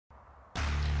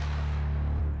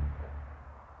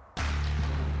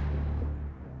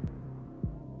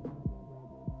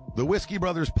The Whiskey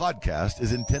Brothers podcast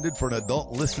is intended for an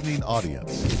adult listening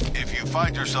audience. If you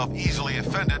find yourself easily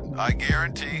offended, I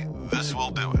guarantee this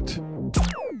will do it.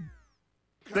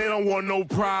 They don't want no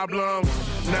problem.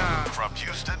 Nah. From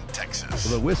Houston, Texas.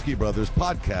 The Whiskey Brothers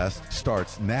podcast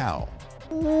starts now.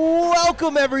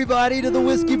 Welcome, everybody, to the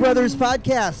Whiskey Brothers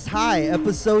podcast. Hi,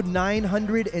 episode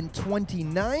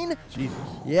 929. Jesus.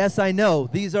 Yes, I know.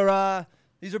 These are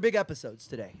big episodes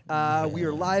today. We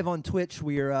are live on Twitch.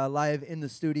 We are live in the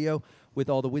studio with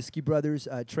all the Whiskey Brothers.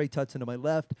 Trey Tutson to my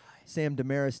left, Sam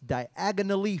Damaris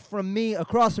diagonally from me.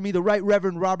 Across from me, the Right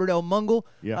Reverend Robert L. Mungle.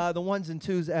 Yeah. The ones and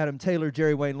twos, Adam Taylor,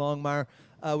 Jerry Wayne Longmire.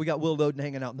 We got Will Loden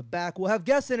hanging out in the back. We'll have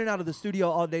guests in and out of the studio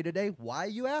all day today. Why,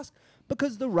 you ask?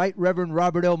 Because the Right Reverend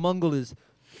Robert L. Mungle is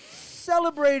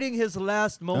celebrating his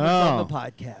last moments on the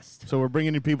podcast. So we're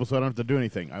bringing in people so I don't have to do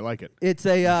anything. I like it. It's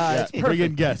a it's perfect. Bring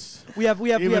in guests. We have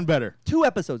better. 2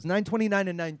 episodes, 929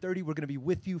 and 930. We're going to be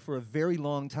with you for a very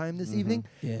long time this evening.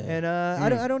 Yeah. And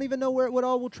I don't even know what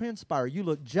all will transpire. You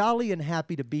look jolly and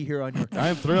happy to be here on your I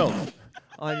am thrilled.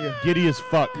 on your Giddy as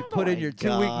fuck. put in your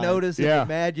 2-week notice. If Yeah. you're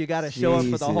mad, you got to show up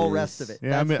for the whole rest of it.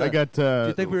 Yeah, I mean, I got. Do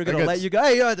you think we were going to let you go?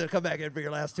 Hey, you have to come back in for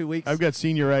your last 2 weeks. I've got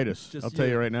senioritis. Just I'll tell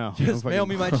you right now. Just mail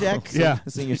me my check. Yeah.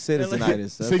 Senior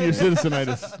citizenitis. Senior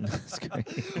citizenitis. That's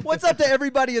great. What's up to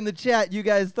everybody in the chat? You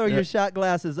guys throw your shot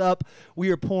glasses up. We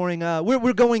are pouring.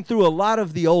 We're going through a lot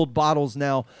of the old bottles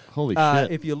now. Holy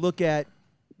shit. If you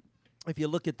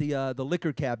look at the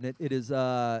liquor cabinet, it is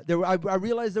I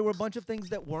realized there were a bunch of things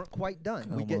that weren't quite done.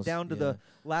 We get down to the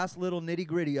last little nitty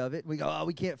gritty of it. We go,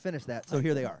 we can't finish that. So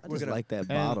here they are. I just like that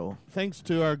bottle. Thanks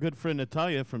to our good friend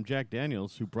Natalia from Jack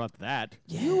Daniels who brought that.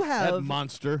 You have That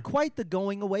monster. quite the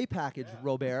going away package,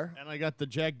 Robert. And I got the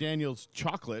Jack Daniels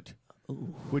chocolate,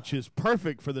 which is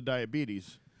perfect for the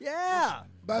diabetes. Yeah.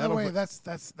 By the way, that's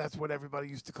what everybody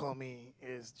used to call me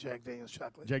is Jack Daniel's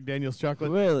chocolate. Jack Daniels chocolate.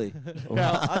 Really?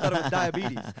 Yeah, I thought it was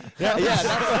diabetes. yeah,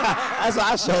 that's what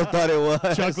I sure thought it was.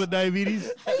 Chocolate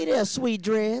diabetes. Hey there, sweet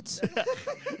dreads.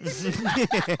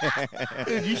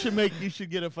 Dude, you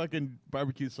should get a fucking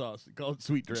barbecue sauce called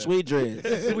Sweet Dread. Sweet dreads.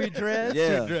 Sweet dread.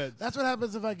 Yeah. Sweet Dreads. That's what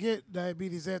happens if I get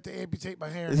diabetes. I have to amputate my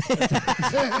hair.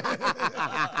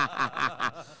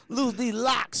 Lose these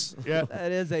locks. Yeah.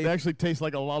 That is It a actually tastes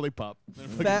like a lollipop.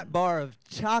 fat bar of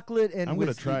chocolate and I'm gonna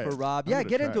whiskey try for it. Rob. I'm Yeah, gonna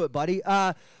get try into it. it, buddy.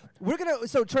 We're gonna.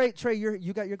 So Trey,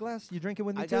 you got your glass? You drinking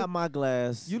with me I too? got my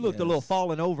glass. You looked a little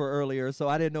fallen over earlier, so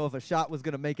I didn't know if a shot was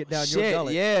gonna make it down your Shit,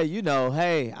 gullet. yeah, you know,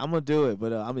 hey, I'm going to do it,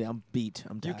 but I'm beat.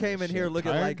 I'm You tired came of in here shit.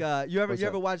 looking Tired? like you What's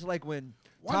ever up? watch like when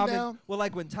One Tom down.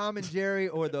 like when Tom and Jerry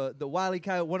or the Wile E.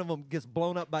 Coyote, one of them gets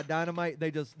blown up by dynamite. They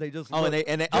just Oh, look,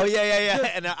 and they oh yeah,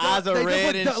 and their eyes are they just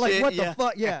red look and like shit. what yeah. the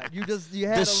fuck? Yeah, you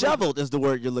had Disheveled is the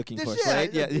word you're looking for,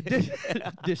 right? Yeah.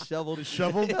 disheveled.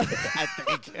 Disheveled? I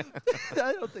think.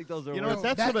 I don't think those are You know, words.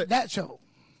 that's that show.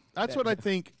 That's what I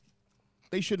think.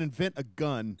 They should invent a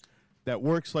gun that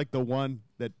works like the one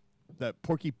that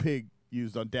Porky Pig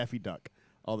used on Daffy Duck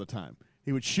all the time.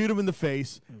 He would shoot him in the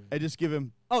face and just give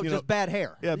him just bad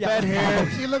hair. yeah, bad hair.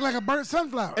 She looked like a burnt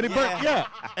sunflower. And it burnt,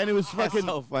 and it was That's fucking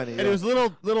so funny. And it was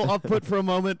little output for a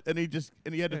moment, and he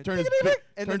had to turn his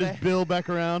And turn then his bill back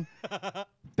around.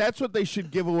 That's what they should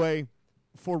give away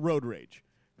for road rage,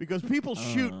 because people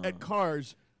shoot at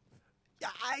cars.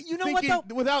 You know what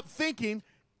though? Without thinking.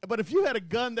 But if you had a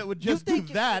gun that would just do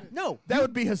that, no, that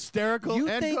would be hysterical You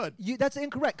and think good. that's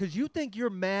incorrect because you think you're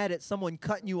mad at someone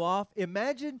cutting you off.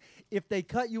 Imagine if they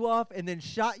cut you off and then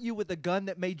shot you with a gun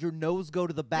that made your nose go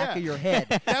to the back of your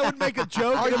head. That would make a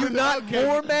joke. Are you not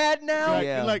more mad now? Right.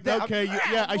 Yeah. Like, okay,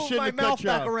 I move shouldn't my have mouth cut you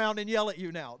back off. around and yell at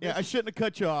you now. Yeah, I shouldn't have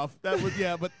cut you off. That would,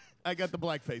 but I got the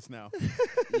blackface now.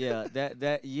 Yeah,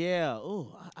 yeah.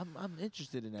 Oh, I'm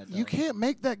interested in that. Though. You can't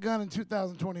make that gun in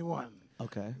 2021.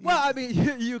 Okay. Well, I mean,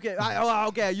 you can.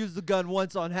 Okay, I used the gun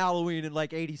once on Halloween in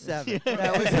like '87.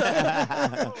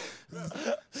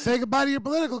 Say goodbye to your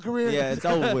political career. Yeah, it's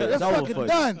over with. It's It's over fucking for you.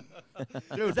 done.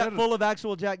 Dude, Is that full of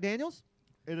actual Jack Daniels?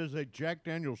 It is a Jack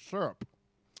Daniels syrup.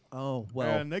 Oh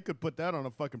well, And they could put that on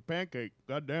a fucking pancake.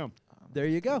 Goddamn. there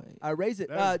you go. I raise it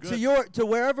That is to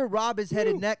wherever Rob is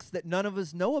headed next that none of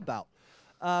us know about.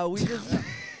 We just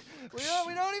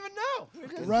we don't even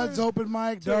know. Rudd's open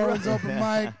mic, Darwin's open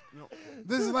mic.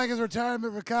 This is like his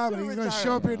retirement for comedy. He's going to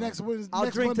show up here next Wednesday. I'll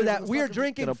drink to that. We are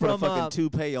drinking Gonna put a from fucking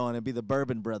toupee on and be the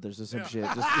Bourbon Brothers or some shit.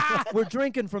 Just we're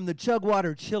drinking from the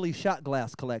Chugwater Chili Shot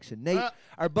Glass collection. Nate,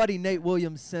 our buddy Nate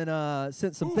Williams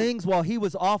sent some things while he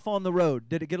was off on the road.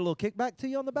 Did it get a little kickback to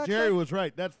you on the back? Jerry was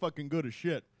right. That's fucking good as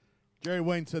shit. Jerry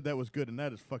Wayne said that was good, and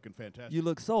that is fucking fantastic. You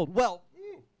look sold. Well,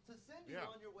 to send you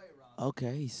on your way, Rob.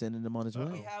 okay, he's sending them on his way.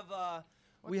 We have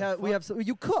We have some,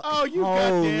 you cook. Oh, you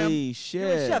goddamn. Holy You're a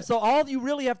shit. chef, so all you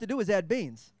really have to do is add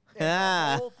beans. And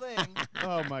Ah. the whole thing.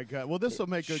 Oh my God. Well, this will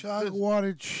make a. Chug This,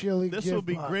 water chili. this gift will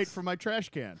be box. great for my trash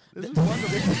can. This is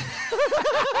wonderful.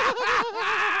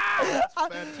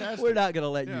 Fantastic. We're not gonna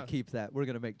let you Yeah. keep that. We're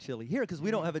gonna make chili here because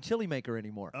we don't have a chili maker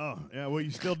anymore. Oh yeah. Well,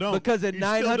 you still don't. Because in you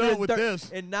still don't with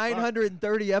this.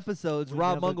 930 episodes,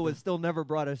 Rob never Mungle do. has still never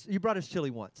brought us. You brought us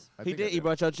chili once. I He think I did. He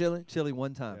brought y'all chili. Chili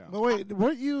one time. Yeah. But wait,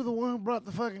 weren't you the one who brought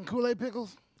the fucking Kool-Aid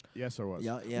pickles? Yes, there was.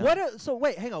 Yeah. What? So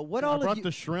wait, hang on. What I all of brought you?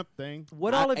 the shrimp thing.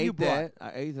 What I all of you ate brought that.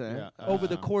 I ate that. Yeah. over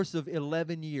the course of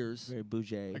 11 years? Very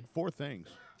bougie. Like 4 things.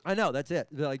 I know that's it.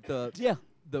 Like the Yeah.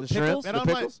 the The shrimp. pickles. And The on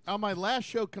my, pickles? on my last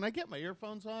show, can I get my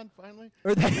earphones on finally?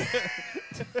 Or the-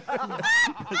 'Cause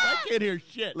I can't hear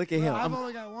shit. Look at him. I've I'm-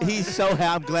 only got one. He's so happy.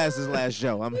 I'm glad it's his last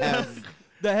show. I'm happy.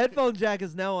 The headphone jack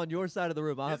is now on your side of the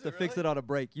room. I'll have to fix it on a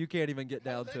break. You can't even get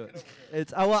down to it.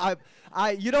 It's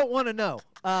you don't want to know.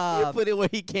 You put it where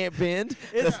he can't bend.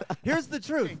 Here's the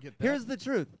truth. Can't get that. Here's the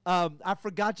truth. I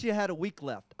forgot you had a week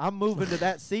left. I'm moving to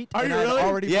that seat. Are and you I've really?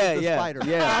 already Yeah, moved the spider.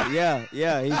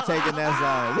 yeah. He's taking that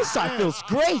side. This side feels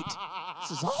great.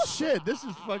 This is awesome. Shit, this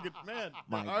is fucking, man.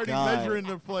 My already God. measuring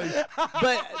the place.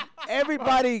 But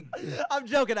everybody. I'm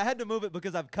joking. I had to move it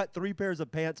because I've cut 3 pairs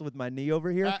of pants with my knee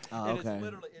over here. Oh, and okay. it's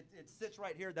literally it sits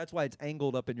right here. That's why it's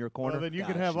angled up in your corner. Well, then you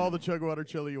can have all the chug water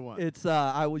chili you want. It's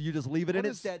you just leave it What in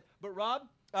is- instead. But Rob,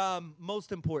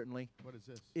 most importantly, What is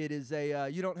this? it is a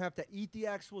you don't have to eat the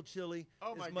actual chili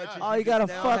Oh as my much God. as Oh, you got a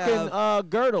now have fucking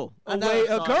girdle.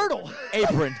 a girdle.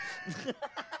 Apron.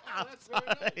 That's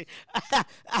very nice.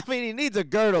 I mean, he needs a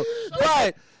girdle,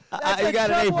 but That's you a got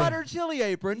an apron. Chugwater chili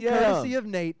apron, Yeah. courtesy of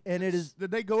Nate, and it is.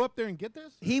 Did they go up there and get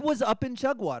this? He was up in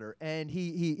Chugwater, and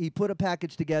he put a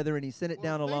package together, and he sent it Well,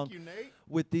 down thank along you, Nate.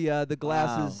 with the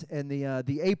glasses and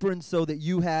the apron, so that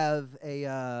you have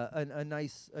a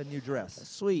nice new dress.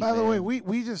 Sweet. By the man. way,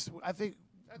 we just I think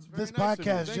That's very this nice of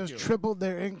you. podcast Thank just you. tripled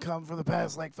their income for the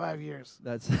past like 5 years.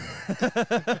 That's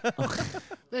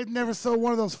They've never sold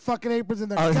one of those fucking aprons in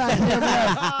their Oh. goddamn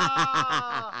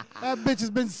life. That bitch has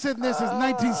been sitting there since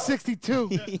 1962.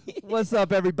 what's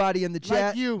up, everybody in the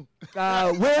chat. Like you.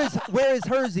 Where is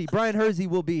Hersey? Brian Hersey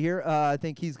will be here. I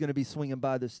think he's going to be swinging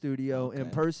by the studio in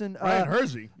person. Brian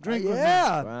Hersey. Drink with me.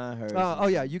 Yeah. Brian Hersey. Oh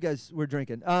yeah, you guys were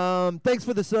drinking. Thanks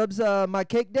for the subs, my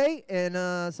cake day,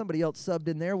 and somebody else subbed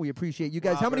in there. We appreciate you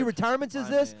guys. How many Robert. retirements is My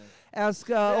this? man. Ask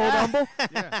old Humble.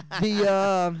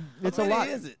 Yeah. It's a How lot.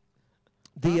 many is it?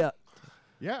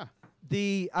 Yeah.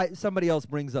 Somebody else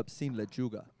brings up Sin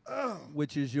Lechuga,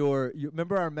 which is you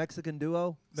remember our Mexican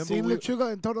duo? Remember Sin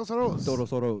lechuga and todos arroz.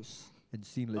 Todos Oros and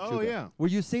Sin Lechuga. Oh, yeah. Were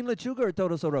you Sin Lechuga or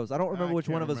Todos Oros? I don't remember I which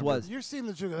one can't of us remember. was. You're sin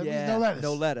lechuga. That yeah, means no lettuce.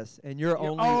 no lettuce, and you're You're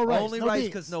only all rice, only no rice beans.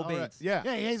 because no All right. beans. Yeah.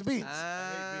 Yeah, he hates beans.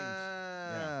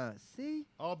 Ah, see.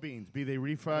 All beans, be they I don't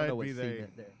know refried, what be scene they.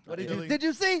 meant there. What did chili. you did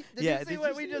you see? Did Yeah, you see did what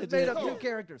you we see just it? made up Oh. 2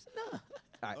 characters?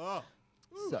 Oh.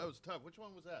 Ooh, So- that was tough. Which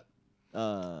one was that?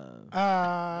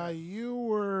 You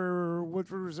were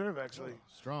Woodford Reserve actually,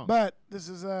 Strong. but this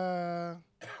is oh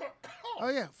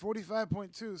yeah,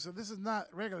 45.2. So this is not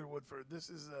regular Woodford. This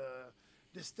is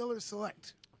Distiller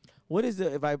Select. What is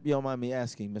the? If you don't mind me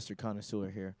asking, Mr. Connoisseur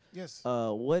here. Yes.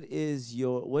 What is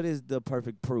the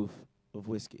perfect proof of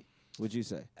whiskey? Would you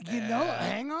say? You know,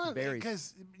 hang on, berries.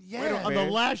 because Wait, on the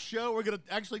Berries. last show, we're going to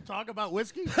actually talk about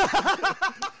whiskey?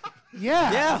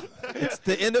 yeah, It's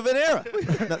the end of an era.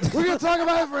 we're gonna talk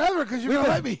about it forever because you're gonna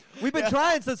let me. We've been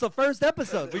trying since the first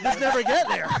episode. We just never get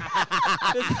there.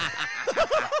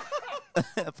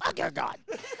 Fuck your God.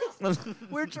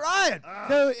 We're trying.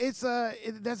 No, it's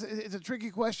a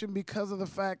tricky question because of the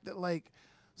fact that like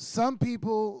some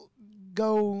people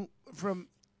go from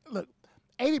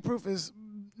 80 proof is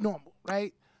normal,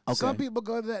 right? Okay. Some people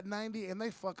go to that 90 and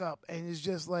they fuck up, and it's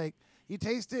just like you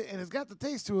taste it and it's got the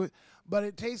taste to it, but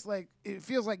it tastes like it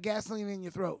feels like gasoline in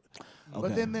your throat. But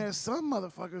Okay. then there's some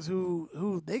motherfuckers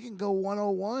who they can go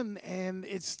 101 and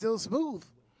it's still smooth.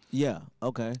 Yeah.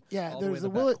 Okay. Yeah, All the way there's in a the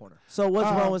back Willet corner. So what's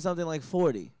Uh, wrong with something like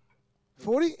 40?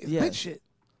 40 is Yes. bitch shit.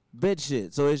 Bit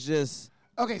shit. So it's just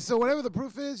Okay, so whatever the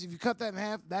proof is, if you cut that in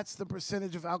half, that's the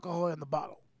percentage of alcohol in the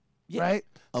bottle. Yeah. Right?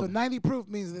 So Okay. 90 proof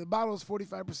means that the bottle is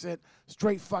 45%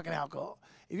 straight fucking alcohol.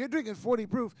 If you're drinking 40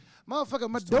 proof, motherfucker,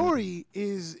 Midori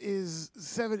is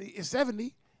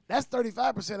 70. That's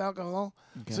 35% alcohol.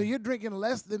 So Okay. you're drinking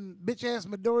less than bitch ass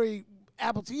Midori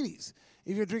Appletinis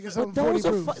if you're drinking something But 40 those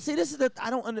are proof. see, this is the I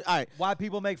don't under. All right, Why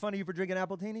people make fun of you for drinking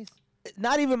Appletinis?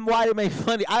 not even why they make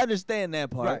funny. I understand that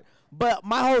part. Right. But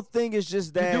my whole thing is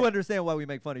just that. You do understand why we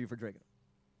make fun of you for drinking.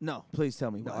 No, please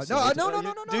tell me why. No.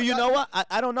 Do you know why?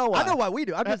 I don't know why. I know why we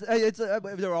do. I'm just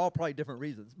they're all probably different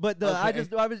reasons. But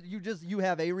you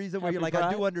have a reason where you're like,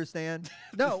 I do understand.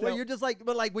 No, where you're just like,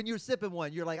 but like when you're sipping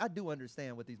one, you're like, I do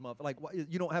understand what these motherfuckers like.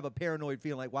 You don't have a paranoid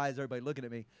feeling like, why is everybody looking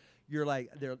at me? You're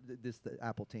like, this the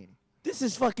appletini. This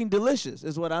is fucking delicious,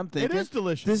 is what I'm thinking. It is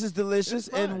delicious. This is delicious.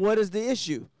 And what is the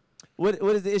issue? What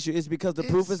is the issue? It's because the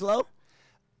proof is low?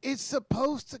 It's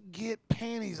supposed to get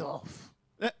panties off.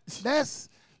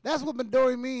 That's what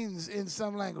Midori means in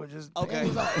some languages. Okay.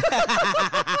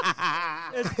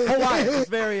 It's Hawaiian. It's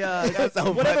very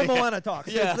so whatever funny. Moana talks.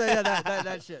 Yeah.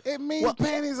 That shit. It means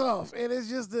panties off, and it's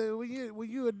just when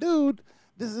you a dude,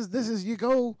 this is you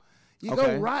go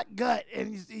rock gut,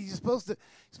 and you're supposed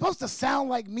to sound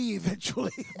like me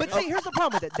eventually. But see, here's the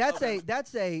problem with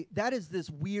it. That is this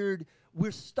weird.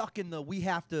 We're stuck in the we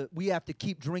have to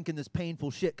keep drinking this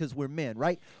painful shit because we're men,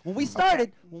 right? When we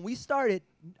started,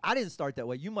 I didn't start that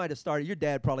way. You might have started. Your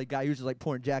dad probably got you. Was just like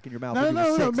pouring Jack in your mouth. No.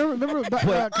 Remember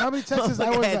Comedy Texas? I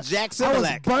was Jack I was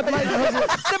Similac. Bud Light.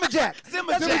 Simmer Jack.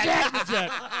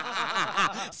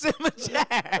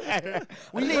 Jack.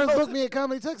 When you first booked me at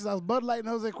Comedy Texas, I was Bud Light and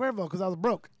Jose Cuervo because I was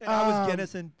broke. And I was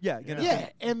Guinness and Guinness. Yeah,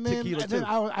 and then, tequila and then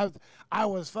too. I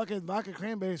was fucking vodka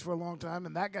cranberries for a long time,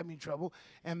 and that got me in trouble.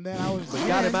 And then I was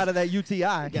Got him out of that UTI.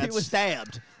 Got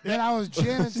stabbed. Then I was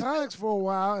gin and tonics for a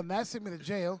while, and that sent me to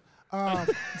jail.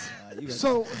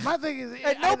 So my thing is,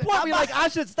 At no point you're like, I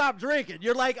should stop drinking.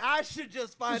 You're like, I should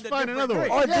just find another drink.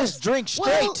 one. Or just drink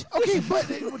straight. Well, okay, but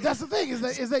that's the thing is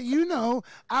that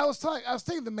I was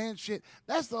taking the man shit.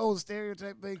 That's the old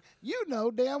stereotype thing. You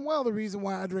know damn well the reason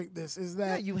why I drink this is Yeah,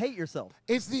 that you hate yourself.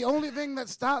 it's the only thing that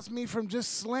stops me from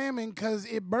just slamming because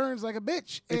it burns like a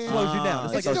bitch. It slows you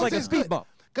down. It's like a speed bump.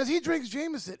 Because he drinks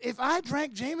Jameson. If I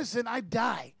drank Jameson, I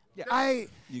die. Yeah.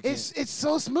 It's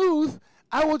so smooth.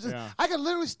 I will just Yeah. I could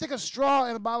literally stick a straw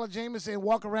in a bottle of Jameson and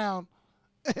walk around.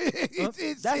 It's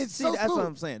so that's smooth. what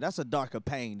I'm saying. That's a darker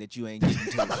pain that you ain't getting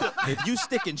to. If you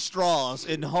sticking straws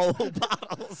in whole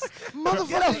bottles,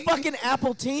 get a fucking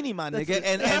appletini, my nigga,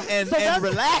 and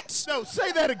relax. No,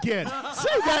 say that again.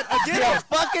 Say that Get again.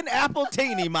 a fucking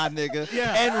appletini, my nigga,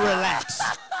 Yeah. and relax.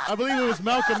 I believe it was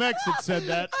Malcolm X that said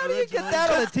that. How do you get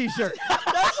that on a T-shirt?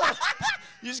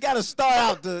 You just gotta start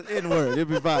out the N-word. It'll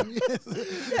be fine.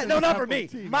 Yeah, no, not for me.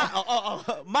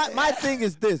 My thing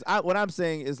is this. What I'm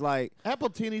saying is like,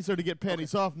 Appletinis are to get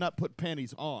panties off, not put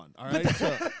panties on. All right.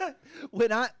 So,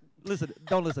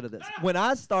 Don't listen to this. When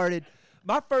I started,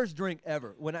 my first drink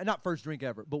ever, not first drink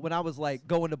ever, but when I was like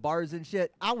going to bars and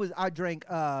shit, I drank.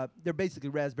 They're basically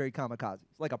raspberry kamikazes,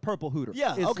 like a purple hooter.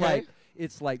 Yeah, it's okay.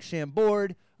 It's like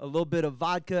Chambord, a little bit of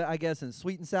vodka, I guess, and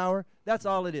sweet and sour. That's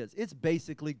all it is. It's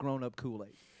basically grown-up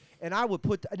Kool-Aid. And I would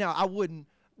I wouldn't.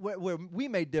 Where we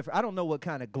made different. I don't know what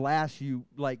kind of glass you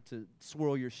like to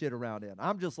swirl your shit around in.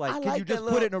 I'm just like, can you just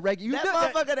put it in a regular?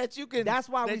 That motherfucker that you can. That's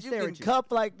why that we you stare can at you.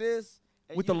 cup like this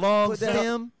and With you the long put that up,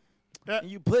 stem. and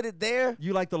you put it there.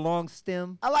 You like the long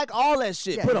stem? I like all that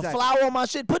shit. Yeah, Put exactly. a flower on my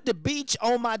shit. Put the beach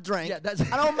on my drink. Yeah,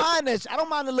 that's- I don't mind that. I don't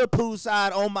mind the little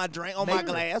poolside on my drink, on my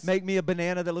glass. Make me a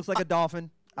banana that looks like a dolphin.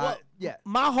 Yeah.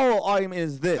 My whole argument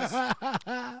is this: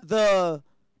 the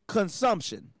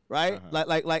consumption, right?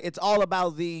 Like it's all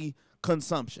about the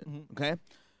consumption. Okay.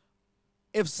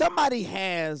 If somebody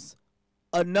has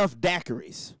enough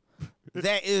daiquiris,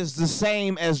 that is the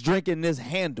same as drinking this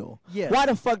handle. Yeah. Why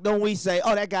the fuck don't we say,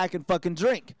 oh, that guy can fucking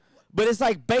drink? But it's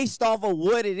like based off of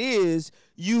what it is,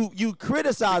 you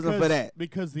criticize him for that.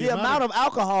 Because the amount of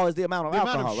alcohol is the amount of the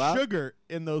alcohol, amount of right? sugar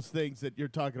in those things that you're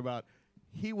talking about,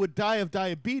 he would die of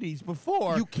diabetes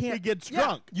before he gets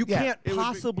drunk. You can't It would be-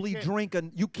 possibly drink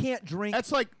you can't drink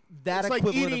That's like that it's like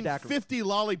equivalent eating of daiquiri. 50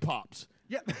 lollipops.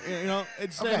 Yeah. You know,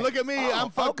 it's saying, Okay. look at me, I'm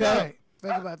fucked Okay. up.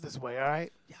 Think about it this way, all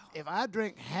right? If I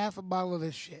drink half a bottle of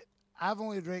this shit, I've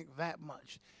only drank that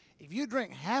much. If you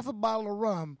drink half a bottle of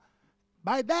rum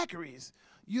by daiquiris,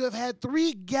 you have had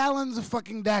 3 gallons of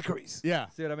fucking daiquiris. Yeah.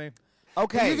 See what I mean?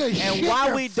 Okay, You're gonna and shit why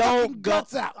your we fucking don't go?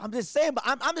 guts out. I'm just saying, but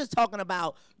I'm just talking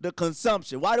about the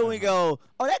consumption. Why do we go?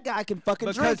 Oh, that guy can fucking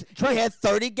Because, drink. He had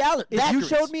 30 gallons. If you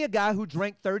showed me a guy who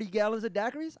drank 30 gallons of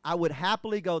daiquiris, I would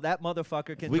happily go, that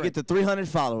motherfucker can we drink. get to 300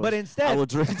 followers. But instead- I will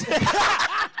drink.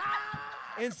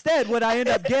 Instead, what I end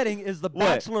up getting is the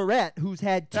What? bachelorette who's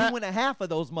had 2.5 of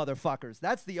those motherfuckers.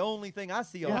 That's the only thing I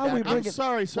see on How we daiquiris. bring I'm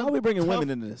sorry, Why are we bringing tough- women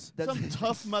into this? Some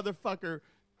tough motherfucker.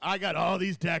 I got all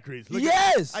these daiquiris. Look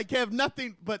Yes! I have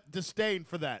nothing but disdain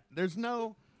for that. There's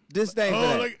no. This thing.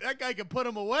 Oh, look, that guy can put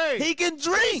them away. He can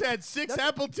drink. He's had 6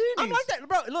 appletinis. I'm like that,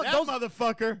 bro. Look, That those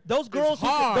motherfucker. those girls, is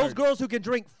hard. those girls who can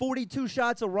drink 42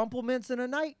 shots of Rumplemints in a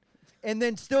night and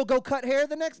then still go cut hair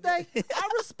the next day. I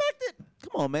respect it.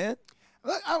 Come on, man.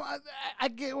 Look, I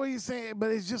get what you're saying,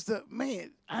 but it's just a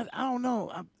man. I don't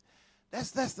know.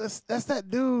 That's that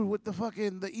dude with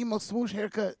the emo smoosh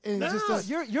haircut. And it's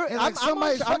just I'm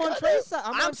on Trey's side.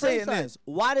 I'm saying this.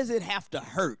 Why does it have to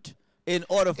hurt in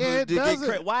order for it to get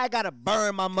crazy? Why I gotta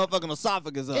burn my motherfucking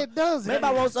esophagus up? It doesn't. Maybe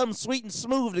I want something sweet and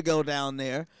smooth to go down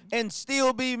there and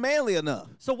still be manly enough.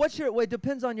 So it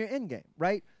depends on your end game,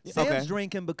 right? Sam's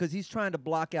drinking because he's trying to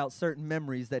block out certain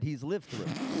memories that he's lived through.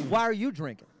 Why are you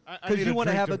drinking? Because you want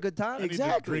to have a good time? I need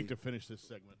a drink to finish this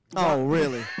segment. Oh,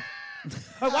 really?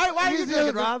 Why are you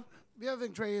drinking, Rob? The other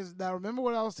thing, Trey, is now remember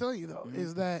what I was telling you though,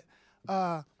 is that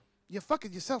you're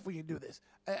fucking yourself when you do this.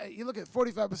 You look at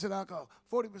 45% alcohol,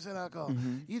 40% alcohol.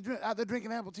 You out there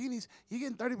drinking Appletinis, you're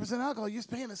getting 30% alcohol. You're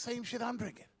paying the same shit I'm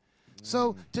drinking.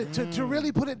 So to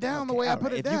really put it down the way I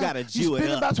put it down, if you gotta Jew it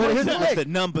up, Here's the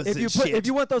numbers if you and shit. If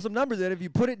you want those some numbers in, if you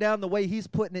put it down the way he's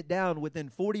putting it down, within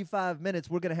 45 minutes,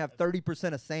 we're gonna have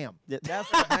 30% of Sam. That's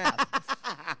the math.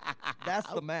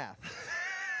 That's the math.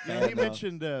 Yeah, he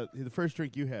mentioned the first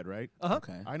drink you had, right?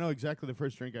 Okay. I know exactly the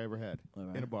first drink I ever had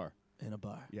in a bar. In a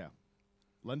bar. Yeah.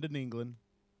 London, England,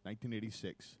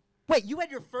 1986. Wait, you had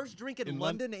your first drink in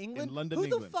London, England? In London, Who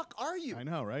England. the fuck are you? I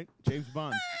know, right? James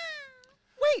Bond.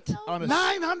 Wait.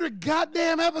 900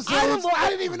 goddamn episodes. I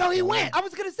didn't even know he went. I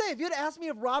was going to say, if you had asked me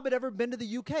if Rob had ever been to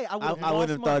the UK, I wouldn't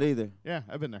have thought either. Yeah,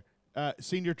 I've been there.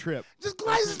 Senior trip. Just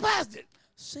glances past it.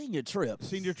 Senior trip.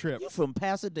 Senior trip. You from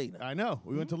Pasadena. I know.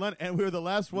 We went to London, and we were the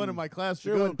last one in my class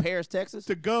Sure, in Paris, Texas?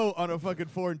 to go on a fucking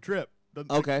foreign trip.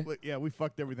 Okay. Yeah, we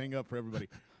fucked everything up for everybody.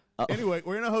 Anyway,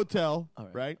 we're in a hotel,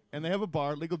 right? And they have a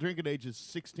bar. Legal drinking age is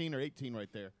 16 or 18 right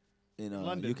there. In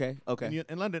London. UK? Okay.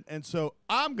 In London. And so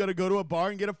I'm going to go to a bar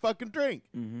and get a fucking drink.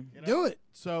 You know? Do it.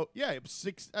 So, yeah, it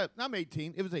was I'm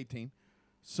 18. It was 18.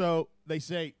 So they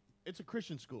say, it's a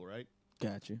Christian school, right?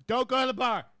 Got you. Don't go to the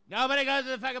bar. Nobody goes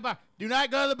to the fucking bar. Do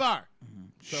not go to the bar.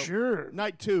 So, sure.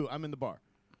 Night 2, I'm in the bar.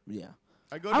 Yeah.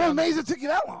 I'm amazed it took you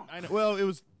that long. I know. Well, it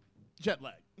was jet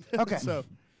lag. Okay. So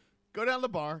go down to the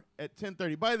bar at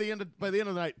 10:30. By the end of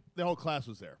the night, the whole class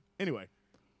was there. Anyway,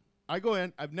 I go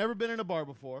in. I've never been in a bar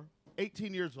before.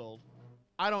 18 years old.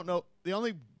 I don't know. The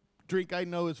only drink I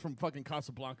know is from fucking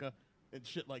Casablanca and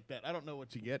shit like that. I don't know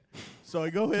what you get. So I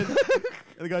go in, and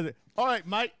the guy said, "All right,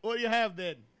 Mike, what do you have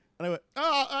then?" And I went,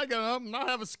 "Oh, I'll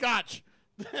have a scotch."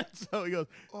 So he goes,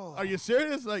 "Are you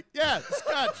serious?" Like, "Yeah,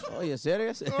 scotch." Oh, you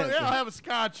serious? "Oh, yeah, I'll have a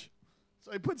scotch."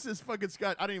 So he puts this fucking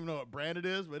scotch. I don't even know what brand it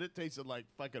is, but it tasted like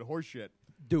fucking horse shit.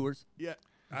 Doers. Yeah,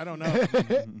 I don't know.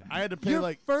 I had to pay Your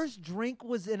like first drink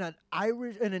was in an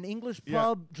English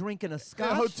pub drinking a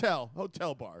scotch? a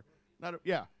hotel bar.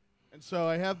 Yeah. And so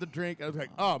I have the drink. I was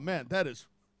like, "Oh man, that is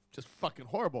just fucking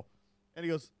horrible." And he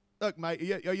goes, "Look, Mike,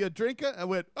 are you a drinker?" I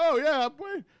went, "Oh yeah,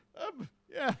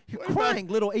 yeah." You're crying,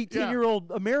 little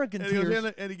 18-year-old American and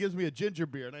tears. and he gives me a ginger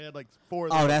beer, and I had like 4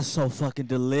 of Oh, those. that's so fucking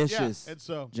delicious. Yeah. And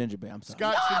so Ginger beer, I'm sorry.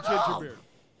 Scotch and ginger beer.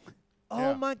 Oh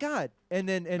Yeah. my God! And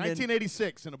then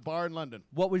 1986 in a bar in London.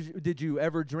 did you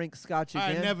ever drink scotch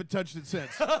again? I never touched it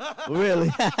since. Really?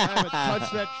 I haven't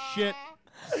touched that shit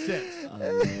since.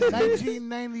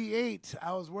 1998,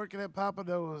 I was working at Papa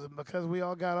Do's, and because we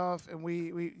all got off, and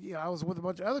I was with a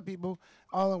bunch of other people,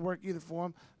 all in work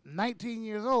uniform. 19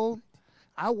 years old,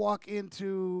 I walk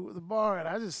into the bar and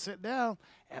I just sit down,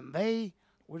 and they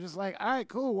were just like, "All right,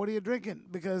 cool. What are you drinking?"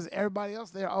 Because everybody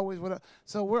else there always went up.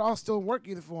 So we're all still in work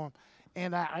uniform.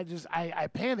 And I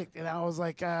panicked, and I was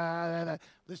like,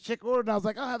 this chick ordered, and I was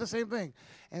like, I'll have the same thing.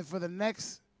 And for the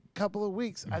next couple of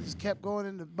weeks, I just kept going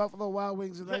into Buffalo Wild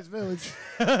Wings in Rice Village,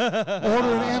 ordering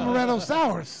amaretto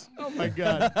sours. Oh my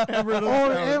God.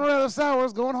 Ordering amaretto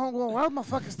sours, going home, going, why does my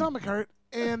fucking stomach hurt?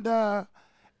 And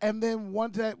then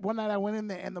one night I went in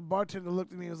there, and the bartender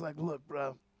looked at me and was like, "Look,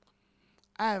 bro,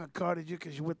 I haven't carded you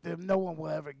because you're with them. No one will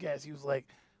ever guess." He was like,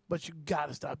 "But you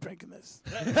gotta stop drinking this."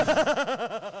 He's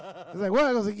like, "What?"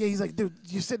 I was like, "Yeah." He's like, "Dude,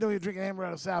 you're sitting over here drinking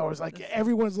amaretto sours. Like,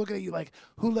 everyone's looking at you like,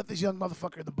 who let this young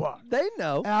motherfucker in the bar?" They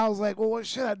know. And I was like, "Well, what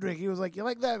should I drink?" He was like, "You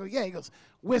like that?" I go, "Yeah." He goes,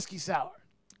 "Whiskey sour."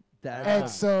 And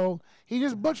so he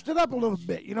just butched it up a little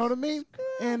bit. You know what I mean?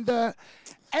 And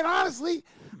honestly,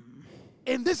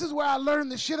 and this is where I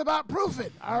learned the shit about proofing.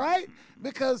 All right,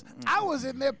 because I was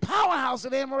in their powerhouse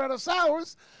at amaretto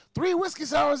sours. 3 whiskey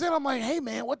sours in, I'm like, "Hey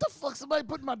man, what the fuck? Somebody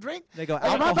put in my drink?" They go,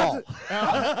 I'm about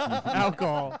alcohol.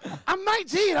 Alcohol. I'm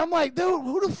 19. I'm like, "Dude,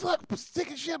 who the fuck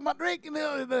sticking shit in my drink?" And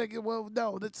they're like, "Well,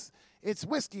 no, it's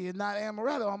whiskey and not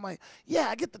amaretto." I'm like, "Yeah,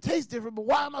 I get the taste different, but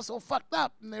why am I so fucked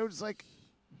up?" And they were just like,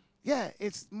 Yeah,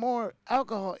 it's more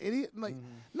alcohol. Like,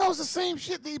 no, it's the same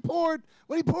shit that he poured.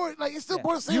 When he poured, like, it's still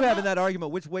poured the same You amount. having that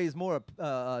argument, which weighs more,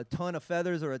 a ton of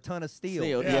feathers or a ton of steel?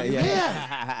 Yeah.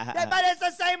 Yeah. But it's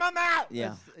the same amount.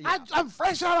 Yeah. I'm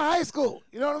fresh out of high school.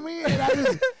 You know what I mean?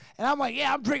 And I'm like,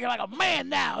 yeah, I'm drinking like a man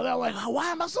now. And I'm like,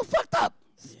 why am I so fucked up?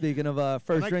 Speaking of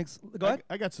first drinks, go ahead.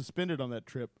 I got suspended on that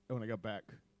trip when I got back.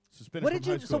 Suspended What from did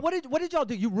you? high So school. what did y'all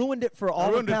do? You ruined it for I all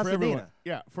of ruined it for everyone. Pasadena.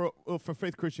 Yeah, for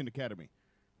Faith Christian Academy.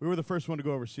 We were the first one to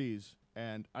go overseas,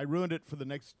 and I ruined it for the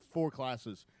next 4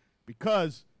 classes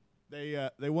because they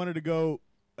wanted to go.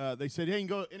 They said, "Hey, you can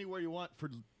go anywhere you want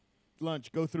for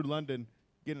lunch. Go through London,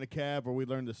 get in a cab, or we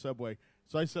learn the subway."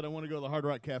 So I said, "I want to go to the Hard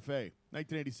Rock Cafe."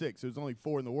 1986. There was only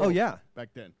 4 in the world. Oh, yeah. Back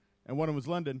then, and one of them was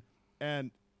London,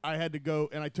 and I had to go,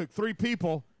 and I took 3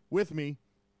 people with me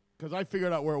because I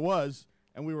figured out where it was,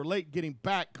 and we were late getting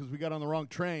back because we got on the wrong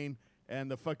train,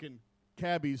 and the fucking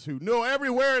cabbies who knew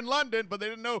everywhere in London, but they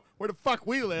didn't know where the fuck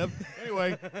we live.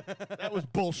 Anyway, that was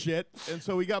bullshit. And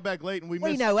so we got back late, and we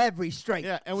missed. know every street.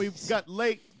 Yeah, and we got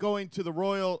late going to the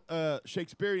Royal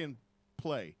Shakespearean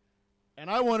play,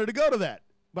 and I wanted to go to that,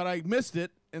 but I missed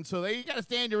it. And so you got to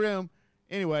stay in your room.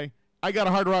 Anyway, I got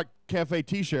a Hard Rock Cafe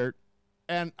T-shirt,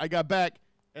 and I got back,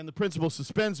 and the principal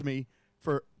suspends me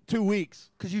for 2 weeks.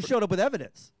 Because you showed up with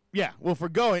evidence. Yeah, well, for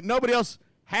going. Nobody else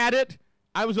had it.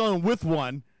 I was only with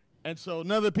one. And so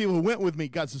none of the people who went with me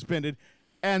got suspended.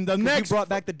 And the next you brought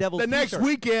back the devil's next t-shirt.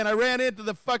 weekend, I ran into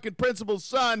the fucking principal's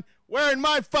son wearing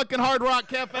my fucking Hard Rock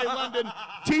Cafe London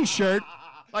T-shirt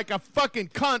like a fucking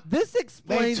cunt. This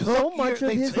explains so much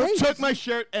of his hate. Took my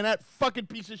shirt and that fucking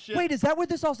piece of shit. Wait, is that where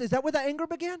this also? Is that where the anger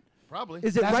began? Probably.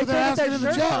 Is it That's right what there they're with that asking in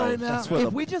the shirt? chat right now. That's what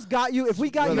If we just got you, if we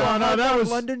got you No, a no, Hard that Rock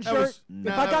was- London that shirt, was- if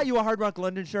no, I got that- you a Hard Rock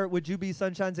London shirt, would you be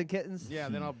Sunshines and Kittens? Yeah,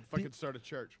 then I'll fucking start a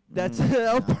church. That's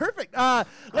oh, perfect. Let's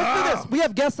do this. We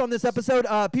have guests on this episode.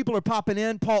 People are popping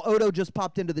in. Paul Odo just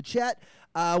popped into the chat.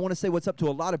 I want to say what's up to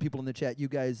a lot of people in the chat. You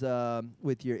guys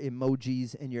with your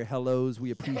emojis and your hellos,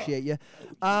 we appreciate you.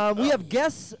 We have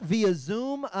guests via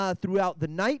Zoom throughout the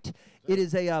night. It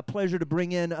is a pleasure to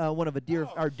bring in one of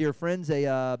our dear friends,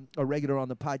 a regular on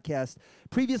the podcast.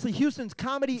 Previously, Houston's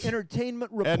comedy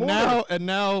entertainment reporter. And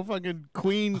now fucking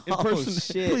Queen in person.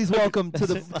 shit. Please welcome to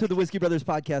the Whiskey Brothers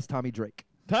podcast, Tommy Drake.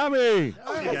 Tommy.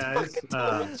 Hey guys,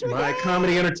 my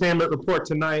comedy entertainment report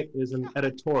tonight is an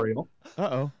editorial,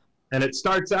 Uh-oh. and it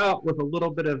starts out with a little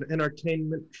bit of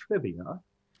entertainment trivia.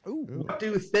 What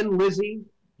do Thin Lizzy,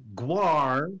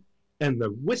 Guar, and the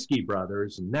Whiskey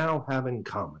Brothers now have in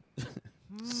common?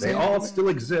 They all still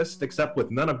exist, except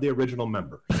with none of the original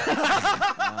members.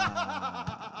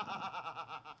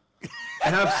 I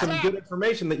have some good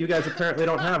information that you guys apparently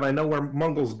don't have. I know where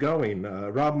Mungle's going.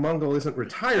 Rob Mungle isn't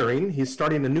retiring. He's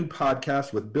starting a new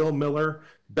podcast with Bill Miller,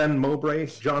 Ben Mowbray,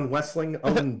 John Wessling,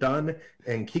 Owen Dunn,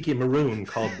 and Kiki Maroon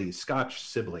called The Scotch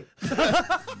Sibling.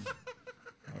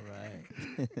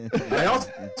 I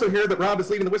also hear that Rob is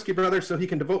leaving the Whiskey Brothers so he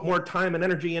can devote more time and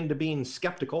energy into being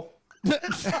skeptical.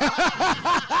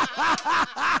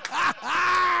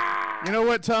 You know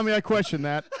what, Tommy? I question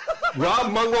that.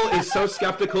 Rob Mungle is so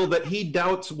skeptical that he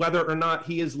doubts whether or not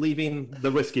he is leaving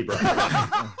the Whiskey Brothers.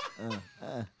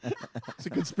 It's a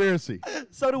conspiracy.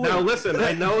 So do we. Now listen,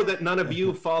 I know that none of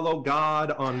you follow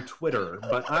God on Twitter,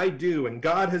 but I do, and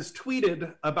God has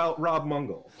tweeted about Rob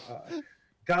Mungle.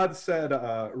 God said,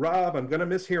 Rob, I'm going to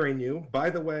miss hearing you. By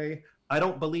the way, I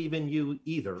don't believe in you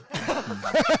either.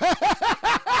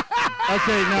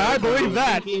 Okay, now I believe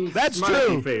that. That's Smiley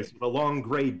true. face with a long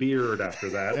gray beard after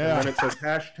that. Yeah. And then it says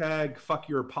hashtag fuck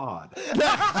your pod.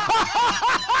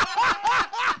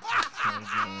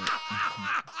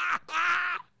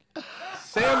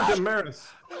 Sam Damaris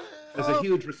has a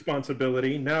huge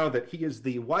responsibility now that he is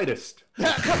the whitest.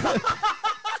 Get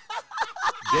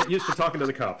used to talking to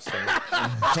the cops, Sam.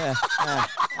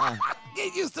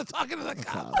 Get used to talking to the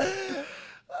cops.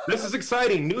 This is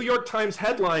exciting. New York Times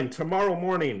headline tomorrow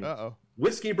morning. Uh-oh.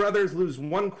 Whiskey Brothers lose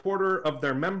 1/4 of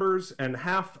their members and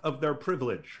half of their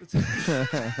privilege.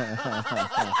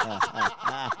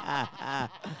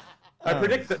 I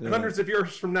predict that hundreds of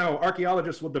years from now,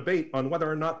 archaeologists will debate on whether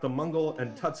or not the Mungle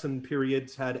and Tutson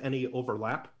periods had any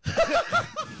overlap.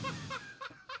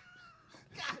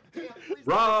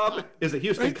 Rob is a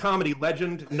Houston comedy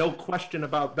legend, no question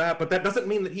about that, but that doesn't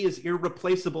mean that he is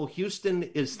irreplaceable. Houston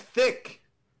is thick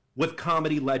with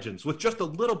comedy legends, with just a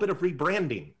little bit of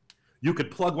rebranding. You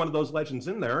could plug one of those legends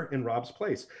in there in Rob's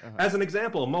place. As an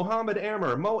example, Mohammed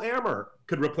Amer, Mo Amer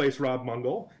could replace Rob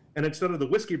Mungle, and instead of the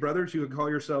Whiskey Brothers, you could call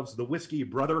yourselves the Whiskey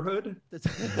Brotherhood.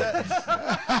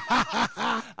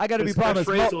 I I got to be His promised.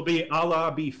 catchphrase will be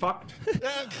Allah be fucked.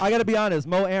 I got to be honest.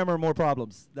 Mo Ammer, more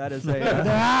problems. That is a.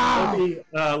 There'll be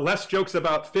less jokes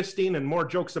about fisting and more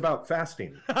jokes about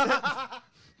fasting.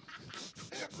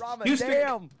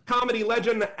 Houston comedy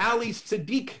legend Ali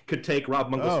Sadiq could take Rob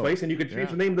Mungle's place, and you could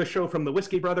change the name of the show from the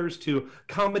Whiskey Brothers to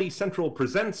Comedy Central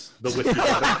Presents the Whiskey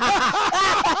Brothers.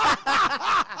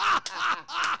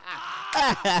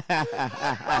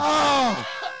 Oh,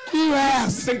 you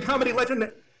ass. Houston comedy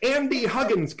legend Andy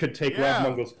Huggins could take Rob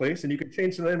Mungle's place, and you could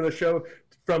change the name of the show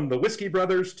from the Whiskey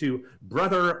Brothers to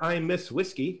Brother I Miss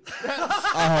Whiskey.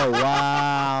 Oh,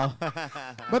 wow.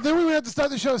 But then we would have to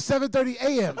start the show at 7:30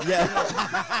 a.m. Yeah.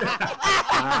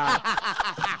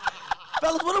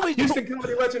 Fellas, what are we doing? Houston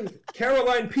comedy legend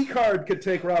Caroline Picard could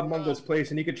take Rob Mungle's place,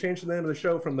 and you could change the name of the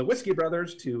show from the Whiskey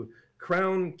Brothers to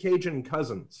Crown Cajun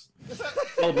Cousins,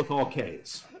 spelled with all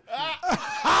K's.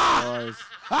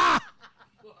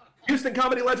 Houston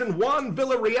comedy legend Juan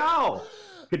Villarreal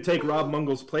could take Rob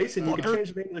Mungle's place, and you could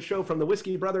change the name of the show from the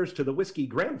Whiskey Brothers to the Whiskey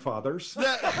Grandfathers. Or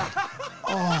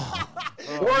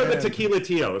the Tequila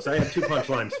Tios. I had 2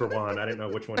 punchlines for Juan. I didn't know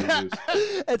which one to use.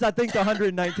 It's, I think, the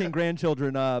 119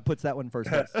 grandchildren puts that one first.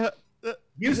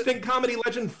 Houston comedy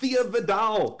legend Thea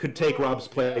Vidal could take Rob's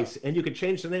place, and you could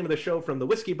change the name of the show from the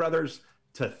Whiskey Brothers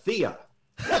to Thea.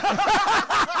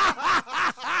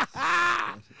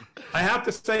 I have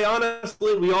to say,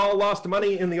 honestly, we all lost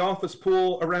money in the office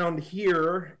pool around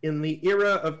here. In the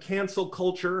era of cancel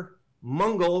culture,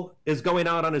 Mungle is going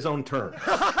out on his own terms.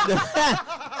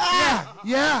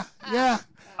 Yeah.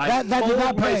 That did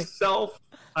not pay.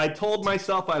 I told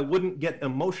myself I wouldn't get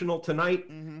emotional tonight,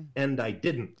 and I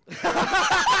didn't.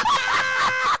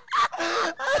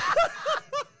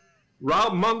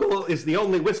 Rob Mungle is the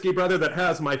only Whiskey Brother that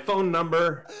has my phone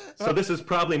number, so this is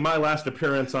probably my last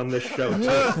appearance on this show,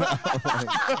 too.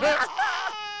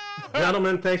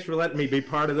 Gentlemen, thanks for letting me be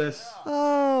part of this.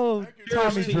 Oh,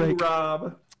 Tommy Cheers to you, Drake.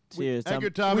 Rob. Cheers. Thank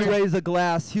you, Tommy. We raise a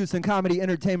glass. Houston comedy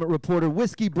entertainment reporter,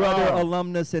 Whiskey Brother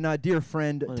alumnus, and our dear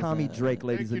friend Tommy Drake,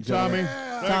 ladies Thank and you, gentlemen.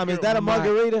 Tommy. Tommy, is that a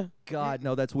margarita? God,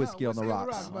 no, that's whiskey on the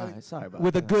rocks. All right, sorry about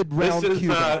With a that. good round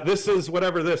Cuban. This is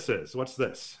whatever this is. What's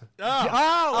this?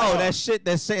 Oh, that shit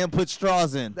that Sam put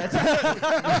straws in.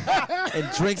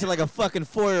 And drinks it like a fucking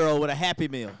 4-year-old with a Happy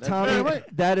Meal. Tommy,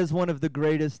 that is one of the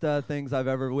greatest things I've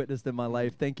ever witnessed in my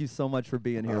life. Thank you so much for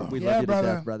being here. We love you to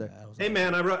death, brother. Hey,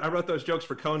 man, I wrote those jokes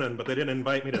for Conan, but they didn't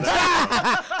invite me to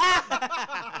that.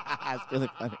 That's really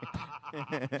funny.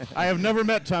 I have never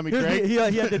met Tommy Drake. He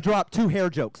had to drop 2 hair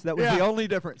jokes. That was the only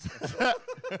difference.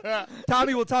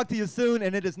 Tommy, we'll talk to you soon,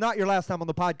 and it is not your last time on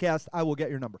the podcast. I will get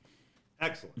your number.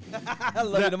 Excellent. I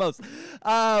love you the most.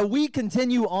 We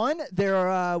continue on.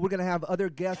 We're going to have other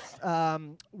guests.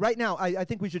 Right now, I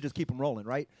think we should just keep them rolling,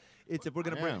 right? It's if we're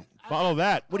going to bring. Follow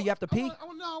that. What do you have to pee? I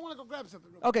want to go grab something.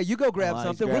 Okay, you go grab he's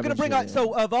something. We're going to grabbing bring on. shit,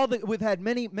 So of all we've had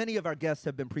many of our guests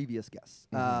have been previous guests.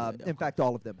 In fact,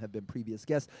 all of them have been previous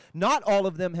guests. Not all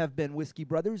of them have been Whiskey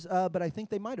Brothers, but I think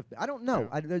they might have been. I don't know.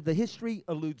 The history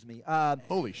eludes me.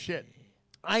 Holy shit.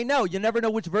 I know. You never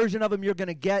know which version of him you're going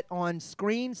to get on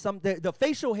screen. The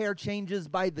facial hair changes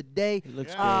by the day.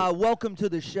 looks Welcome to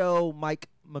the show, Mike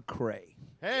MacRae.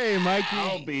 Hey, Mikey.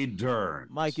 I'll be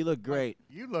darned. Mike, you look great.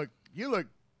 You look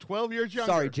 12 years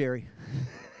younger. Sorry, Jerry.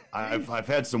 I've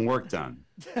had some work done,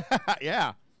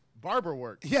 Yeah. Barber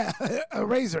work. Yeah, a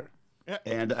razor.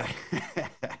 and All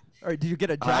right, did you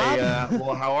get a job?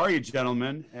 well, how are you,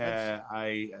 gentlemen?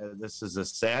 This is a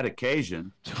sad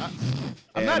occasion.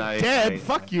 I'm not dead.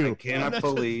 Fuck you. I cannot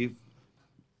believe,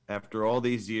 after all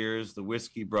these years, the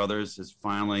Whiskey Brothers has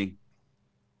finally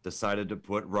decided to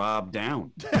put Rob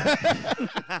down.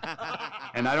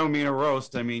 And I don't mean a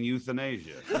roast, I mean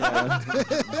euthanasia.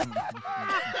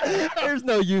 There's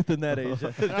no youth in that age.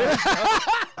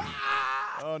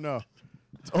 Oh, no.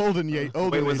 It's old and Wait,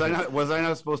 was I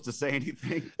not supposed to say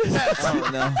anything? Oh,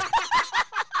 no.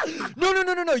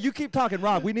 No. You keep talking,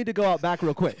 Rob. We need to go out back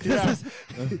real quick.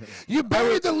 You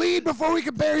buried the lead before we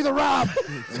could bury the Rob.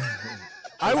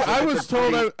 I was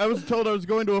told I was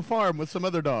going to a farm with some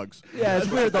other dogs. Yeah, it's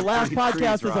weird. The last Trees,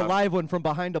 podcast was a Rob. live one from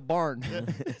behind a barn.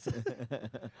 Is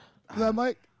that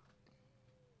Mike?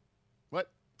 What?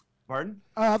 Pardon?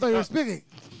 I thought you were speaking.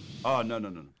 Oh, no.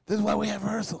 This is why we have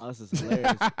rehearsal. Oh, this is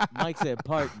hilarious. Mike said,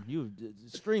 pardon. You were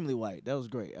extremely white. That was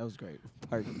great.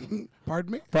 Pardon.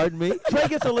 Pardon me? Pardon me? Trey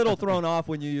gets a little thrown off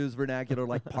when you use vernacular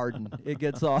like pardon. It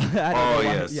gets all. Oh,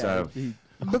 yes.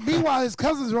 But meanwhile, his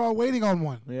cousins are all waiting on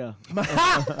one. Yeah.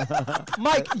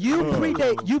 Mike, you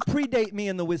predate me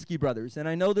and the Whiskey Brothers, and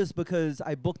I know this because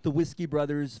I booked the Whiskey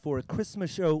Brothers for a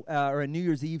Christmas show or a New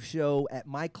Year's Eve show at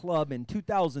my club in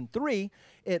 2003.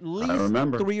 At least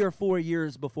 3 or 4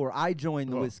 years before I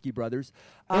joined the Whiskey Brothers.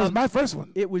 It was my first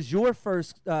one. It was your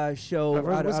first show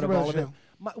out of all of it. Show.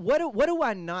 What do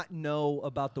I not know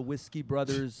about the Whiskey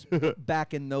Brothers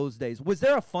back in those days? Was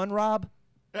there a fun Rob?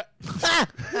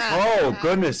 Oh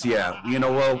goodness, yeah. You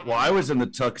know, well, I was in the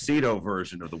tuxedo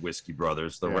version of the Whiskey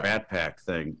Brothers, the Rat Pack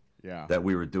thing that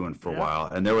we were doing for a while,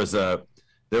 and there was an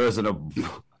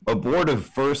abortive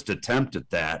first attempt at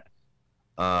that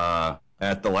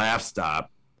at the Laugh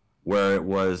Stop, where it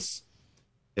was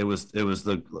the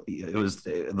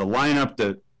lineup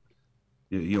that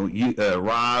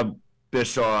Rob,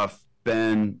 Bischoff,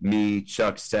 Ben, me,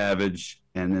 Chuck Savage,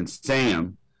 and then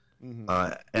Sam. And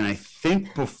I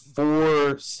think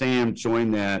before Sam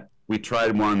joined that, we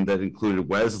tried one that included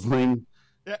Wesling,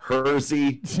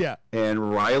 Hersey,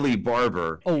 and Riley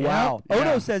Barber. Oh, wow.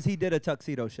 Odo says he did a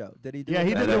tuxedo show. Did he do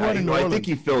he did the one in New I Orleans. think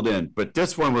he filled in, but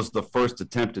this one was the first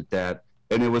attempt at that,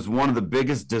 and it was one of the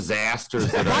biggest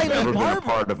disasters that I've ever been a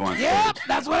part of on stage. Yep,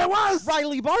 that's what it was.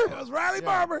 Riley Barber. It was Riley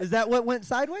Barber. Is that what went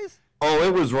sideways? Oh,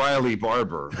 it was Riley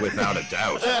Barber, without a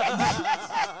doubt.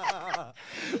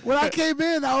 When I came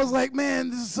in, I was like,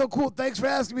 man, this is so cool. Thanks for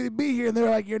asking me to be here. And they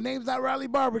were like, your name's not Riley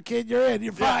Barber, kid. You're in.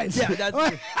 You're fine. Yeah, that's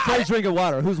Trey's drinking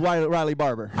water. Who's Riley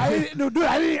Barber? I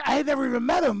had never even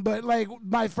met him, but like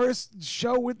my first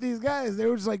show with these guys, they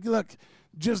were just like, look,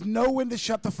 just know when to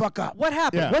shut the fuck up. What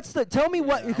happened? Yeah. Tell me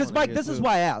what, because Mike, this is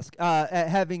why I ask.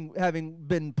 Having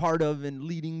been part of and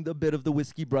leading the bit of the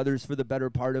Whiskey Brothers for the better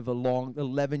part of a long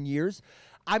 11 years,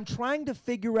 I'm trying to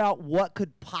figure out what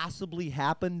could possibly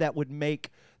happen that would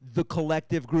make the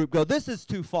collective group go, this is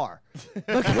too far.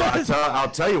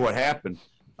 I'll tell you what happened.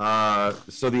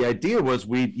 So the idea was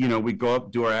we go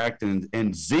up, do our act,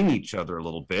 and zing each other a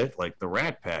little bit, like the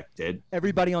Rat Pack did.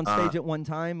 Everybody on stage at one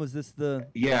time? Was this the...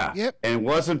 Yeah. Yep. And it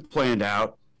wasn't planned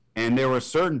out. And there were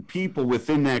certain people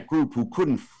within that group who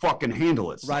couldn't fucking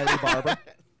handle it. Riley Barber?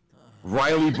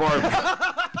 Riley Barber.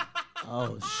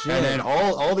 Oh, shit. And then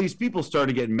all these people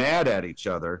started getting mad at each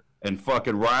other. And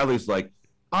fucking Riley's like,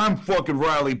 I'm fucking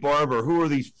Riley Barber. Who are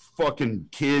these fucking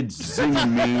kids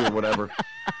zinging me or whatever?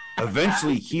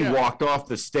 Eventually, he walked off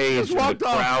the stage and the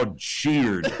crowd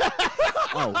cheered.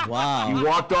 Oh, wow. He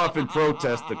walked off in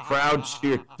protest. The crowd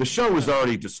cheered. The show was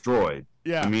already destroyed.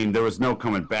 Yeah. I mean, there was no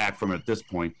coming back from it at this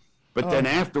point. But then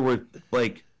afterward,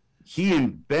 like, he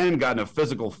and Ben got in a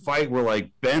physical fight where,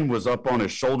 like, Ben was up on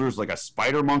his shoulders like a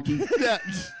spider monkey. Yeah.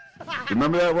 You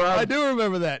remember that, Rob? I do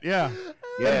remember that, yeah.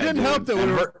 Yeah, it didn't help that we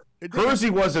were... Hersey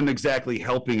wasn't exactly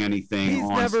helping anything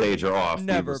on stage or off.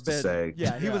 Never needless been. To say.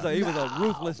 Yeah, he was a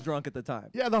ruthless drunk at the time.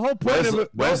 Yeah, the whole point of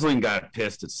it... Wesling got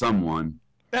pissed at someone.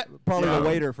 Probably the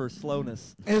waiter for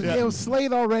slowness. It was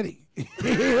Slade already.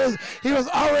 he was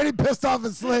already pissed off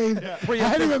at Slade. I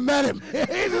hadn't even met him. He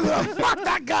just like, fuck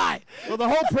that guy. Well, the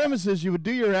whole premise is you would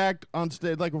do your act on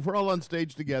stage, like if we're all on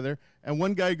stage together, and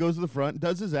one guy goes to the front,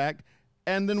 does his act,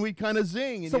 and then we kind of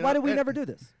zing. So why did we never do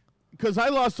this? Because I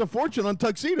lost a fortune on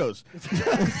tuxedos.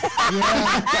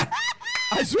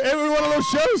 I swear, every one of those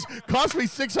shows cost me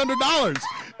 $600.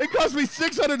 It cost me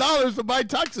 $600 to buy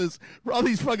tuxes for all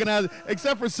these fucking ads,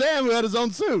 except for Sam, who had his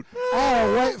own suit.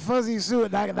 Oh, white fuzzy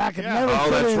suit. I could never Oh,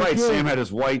 fit that's in right. again. Sam had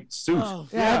his white suit.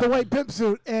 Yeah, I had the white pimp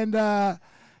suit. And, God,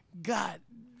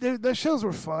 the shows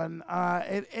were fun.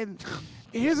 And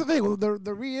here's the thing.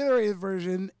 The reiterated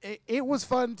version, it was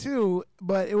fun, too,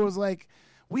 but it was like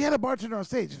we had a bartender on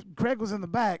stage. Craig was in the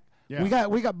back. Yeah.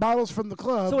 We got bottles from the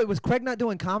club. So it was Craig not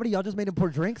doing comedy? Y'all just made him pour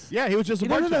drinks? Yeah, he was just a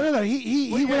No. bartender.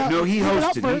 He went out. No, he went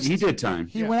out hosted. first. He did time.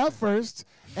 He went out first,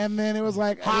 and then it was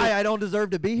like, Hi, I don't deserve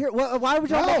to be here. Why would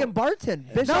y'all No. make him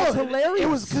bartend? Bishop's hilarious. It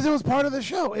was because it was part of the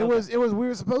show. It was. We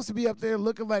were supposed to be up there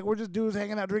looking like we're just dudes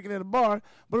hanging out drinking at a bar,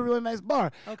 but a really nice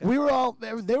bar. Okay. We were all.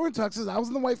 They were in tuxes. I was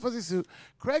in the white fuzzy suit.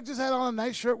 Craig just had on a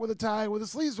nice shirt with a tie with the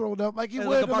sleeves rolled up like you Yeah,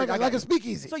 would like a bar- like a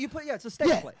speakeasy. So you put it's a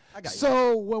stage play. I got you.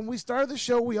 So when we started the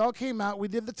show, we all came out. We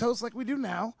did the toast like we do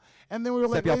now, and then we were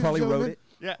Except like, y'all "Ladies and probably wrote gentlemen," it.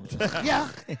 Yeah. yeah.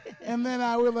 And then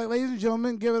we were like, ladies and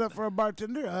gentlemen, give it up for our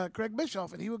bartender, Craig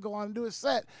Bischoff. And he would go on and do his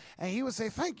set. And he would say,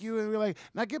 thank you. And we were like,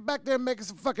 now get back there and make us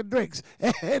some fucking drinks.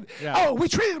 And, we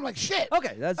treated him like shit.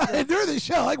 Okay, that's during the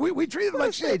show, like we treated him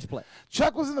like shit. stage play.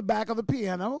 Chuck was in the back of the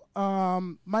piano.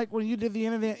 Mike, when you did the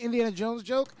Indiana Jones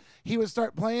joke, he would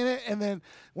start playing it. And then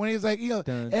when he was like,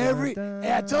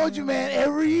 I told you, man,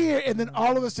 every year. And then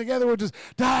all of us together were just,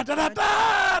 da, da, da,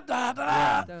 da, da,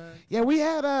 da, da. Yeah, we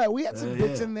had some bits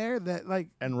bits in there that like.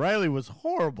 And Riley was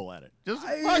horrible at it. Just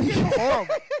fucking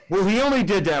horrible. Well, he only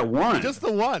did that one. Just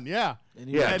the one, yeah.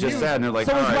 Yeah, just that, and they're like,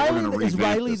 So all is right, we're gonna Riley, is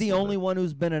revamp Riley this the thing. only one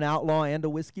who's been an outlaw and a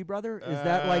whiskey brother? Is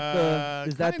that like the?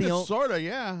 Is that the only? Sorta,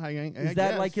 yeah. I Is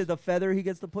that guess. like the feather he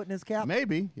gets to put in his cap?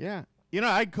 Maybe, yeah. You know,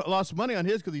 I lost money on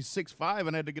his because he's 6'5",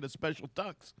 and I had to get a special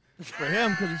tux for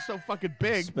him because he's so fucking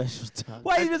big. Special time.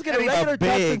 Why you just get a And he's regular tux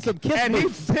and big. some kiss And he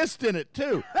moves? pissed in it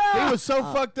too. He was so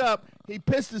fucked up. He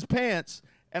pissed his pants,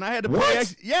 and I had to pay.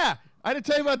 What? Yeah, I had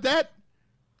to tell you about that.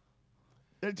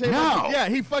 Did I tell you about that? Yeah,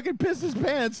 he fucking pissed his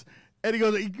pants, and he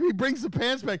goes. He brings the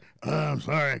pants back. Oh, I'm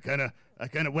sorry, I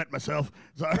kind of wet myself.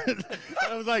 Sorry.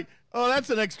 I was like, oh, that's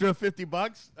an extra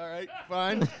 $50. All right,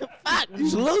 fine.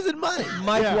 He's losing money.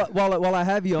 Mike, Yeah. while I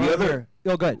have you on here,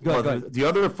 go ahead. Well, the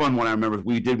other fun one I remember,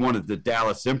 we did one at the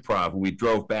Dallas Improv, and we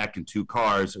drove back in 2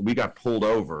 cars, and we got pulled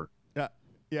over.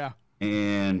 Yeah.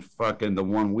 And fucking the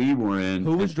one we were in.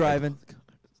 Who was driving?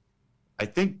 I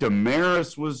think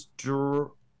Damaris was.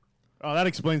 Oh, that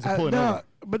explains the pulling over.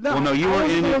 But no, Well, no, you I were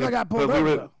wasn't in the it, one that got pulled but we over,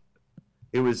 were. though.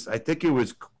 It was. I think it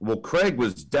was. Well, Craig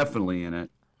was definitely in it,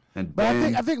 and But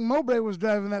Ben. I think Mowbray was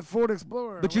driving that Ford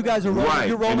Explorer. But you guys are rolling, Right,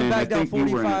 you're rolling and then back I down think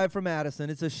you were in 45 it. from Addison.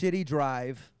 It's a shitty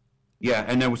drive. Yeah,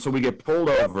 and then so we get pulled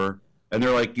over, and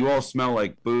they're like, "You all smell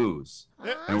like booze,"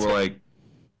 and we're like,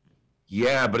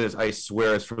 "Yeah, but I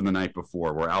swear it's from the night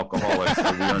before. We're alcoholics.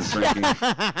 So we aren't drinking.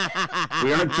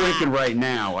 We aren't drinking right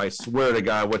now. I swear to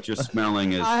God, what you're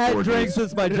smelling is." I had 4 drinks days.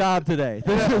 since my job today.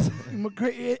 This is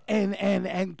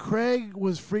and Craig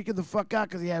was freaking the fuck out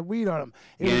because he had weed on him.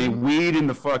 And weed in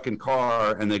the fucking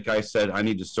car, and the guy said, "I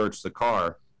need to search the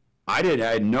car." I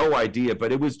had no idea,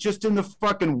 but it was just in the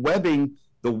fucking webbing,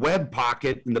 the web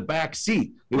pocket in the back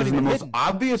seat. It was in the most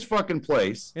obvious fucking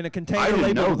place. in a I container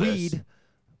didn't know labeled this. weed.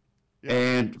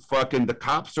 And fucking the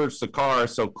cop searched the car,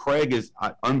 so Craig is,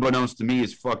 unbeknownst to me,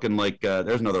 is fucking like,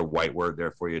 there's another white word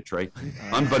there for you, Trey.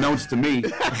 Unbeknownst to me,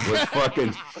 was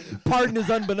fucking, Pardon is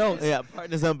unbeknownst. Yeah,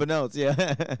 partners unbeknownst. Yeah.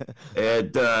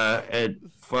 and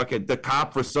fucking the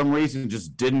cop for some reason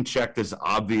just didn't check this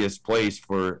obvious place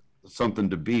for something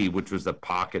to be, which was the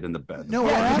pocket in the bed. No,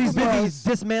 Yeah, 'cause he's happened busy was-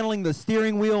 dismantling the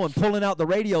steering wheel and pulling out the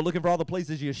radio, looking for all the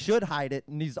places you should hide it,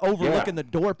 and he's overlooking the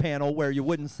door panel where you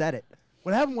wouldn't set it.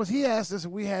 What happened was he asked us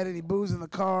if we had any booze in the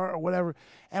car or whatever,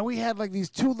 and we had like these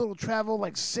 2 little travel,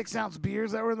 like 6-ounce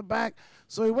beers that were in the back.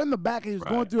 So he went in the back and he was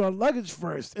going through our luggage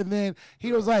first, and then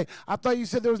he was like, "I thought you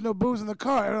said there was no booze in the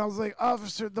car," and I was like,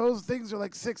 "Officer, those things are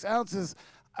like 6 ounces."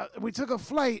 We took a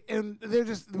flight, and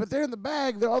but they're in the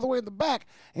bag. They're all the way in the back.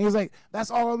 And he's like, "That's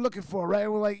all I'm looking for, right?"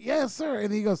 And we're like, "Yes, sir."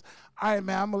 And he goes, "All right,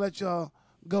 man, I'm gonna let y'all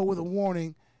go with a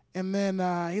warning." And then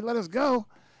he let us go,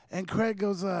 and Craig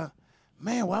goes,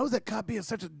 "Man, why was that cop being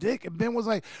such a dick?" And Ben was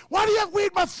like, "Why do you have weed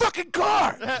in my fucking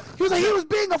car?" He was like, "He was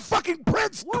being a fucking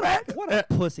prince, Craig." What a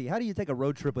pussy. How do you take a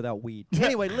road trip without weed?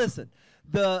 Anyway, listen.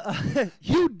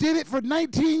 You did it for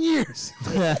 19 years.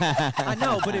 I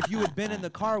know, but if you had been in the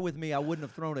car with me, I wouldn't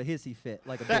have thrown a hissy fit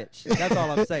like a bitch. That's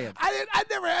all I'm saying. I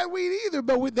never had weed either,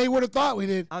 but they would have thought we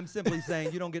did. I'm simply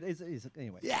saying you don't get.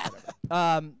 Anyway. Yeah.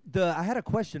 I had a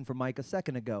question for Mike a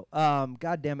second ago.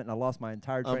 God damn it, and I lost my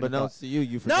entire train of Unbeknownst thought. to you,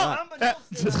 you No, forgot.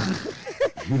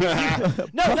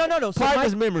 no. So Pardon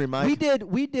his memory, Mike.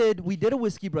 we did a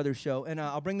Whiskey Brothers show, and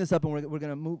I'll bring this up, and we're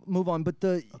gonna move on. But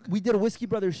we did a Whiskey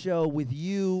Brothers show with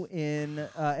you in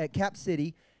at Cap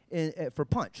City for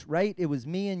Punch, right? It was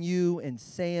me and you and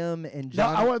Sam and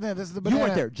John. No, I wasn't there. This is the You banana.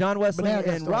 weren't there. John Wesley Banana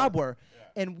and store. Rob were.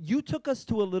 And you took us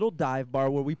to a little dive bar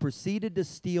where we proceeded to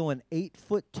steal an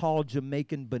 8-foot-tall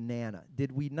Jamaican banana.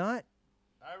 Did we not?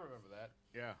 I remember that.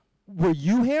 Yeah. Were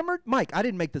you hammered? Mike, I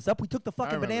didn't make this up. We took the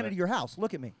fucking remember banana that. to your house.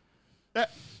 Look at me.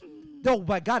 That- Oh,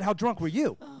 my God, how drunk were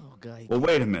you? Oh, God. Well,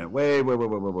 wait a minute. Wait.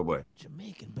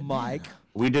 Jamaican banana. Mike.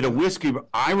 We did a whiskey.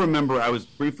 I remember I was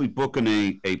briefly booking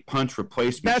a Punch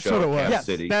replacement That's show what it at was. Cap Yes.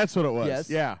 City. That's what it was. Yes.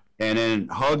 Yeah. And then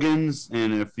Huggins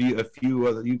and a few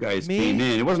other you guys Me? came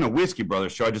in. It wasn't a Whiskey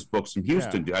Brothers show. I just booked some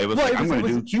Houston. I was Well, like, it I'm was- going it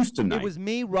to was- do Houston night. It was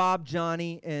me, Rob,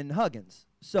 Johnny, and Huggins.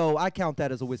 So I count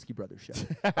that as a Whiskey Brothers show.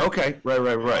 Okay,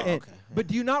 right. And- But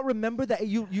do you not remember that the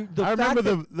I fact remember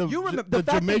that, the you remember the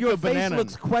the fact that your Jamaica face banana.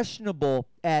 looks questionable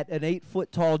at an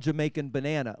 8-foot-tall Jamaican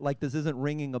banana, like this isn't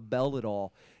ringing a bell at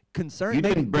all. Concern. You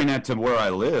maybe- didn't bring that to where I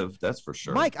live, that's for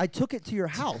sure. Mike, I took it to your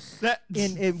house,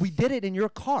 and we did it in your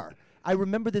car. I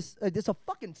remember this. It's a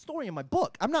fucking story in my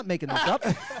book. I'm not making this up.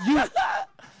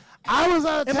 I was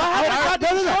out of Am I having a town.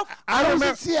 goddamn stroke? I was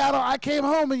in Seattle. I came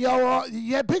home and y'all were all,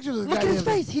 you had pictures of the Look at his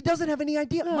goddamn face. He doesn't have any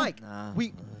idea. Mike,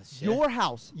 your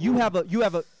house. You have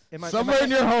a. Am I, Somewhere am I- in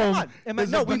your come home on. Am I,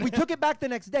 is no, a we took it back the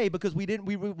next day because we didn't.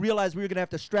 We realized we were gonna have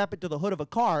to strap it to the hood of a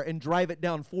car and drive it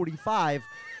down 45.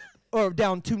 or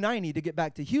down 290 to get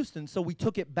back to Houston. So we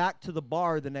took it back to the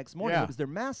bar the next morning. Yeah. It was their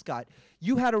mascot.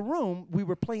 You had a room. We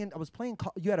were playing. I was playing.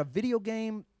 You had a video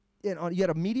game. You had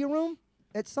a media room.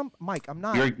 At some Mike, I'm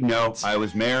not. No, I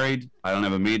was married. I don't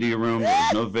have a media room.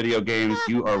 There's no video games.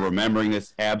 You are remembering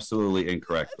this absolutely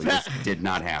incorrectly. This did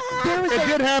not happen. It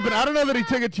did happen. I don't know that he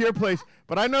took it to your place,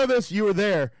 but I know this. You were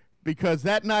there because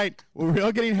that night we were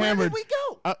all getting hammered. Where did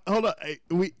we go? Hold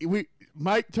on.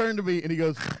 Mike turned to me and he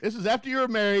goes, "This is after you were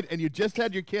married and you just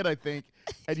had your kid, I think."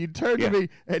 And you turned to me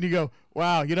and you go,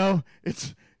 "Wow,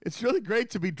 it's really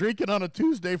great to be drinking on a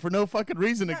Tuesday for no fucking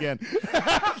reason again."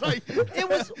 Like, It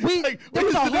was we used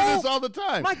to do this all the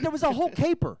time. Mike, there was a whole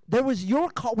caper. There was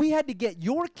your car. We had to get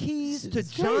your keys to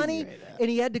Johnny, and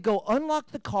he had to go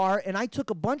unlock the car. And I took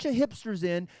a bunch of hipsters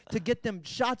in to get them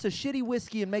shots of shitty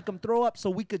whiskey and make them throw up so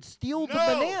we could steal the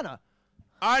banana.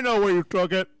 I know where you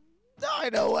took it. I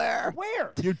know where.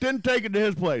 Where? You didn't take it to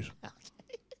his place.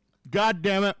 God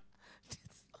damn it.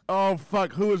 Oh,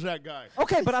 fuck. Who was that guy?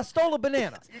 Okay, but I stole a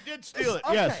banana. You did steal it,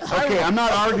 Okay. yes. Okay, I'm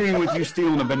not arguing with you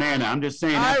stealing the banana. I'm just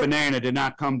saying that banana did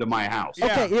not come to my house.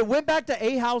 Yeah. Okay, it went back to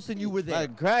a house and you were there.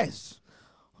 Christ.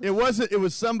 It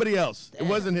was somebody else. It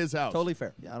wasn't his house. Totally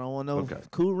fair. Y'all don't want no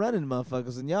cool running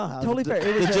motherfuckers in y'all house. Totally fair.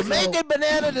 It was The Jamaican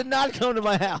banana did not come to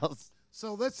my house.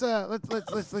 So let's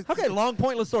Okay, long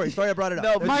pointless story. Sorry I brought it up.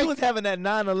 No, Mike was having that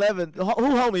 9/11. Who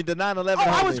homie? The 9/11. Oh, I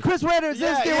homie. was Chris Redder's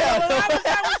Yeah, yeah,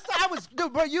 yeah. I was,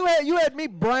 dude, bro. You had me,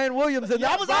 Brian Williams, and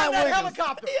I was on that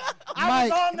helicopter. I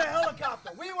was on the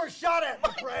helicopter. We were shot at,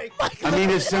 MacRae. I mean,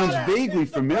 it sounds vaguely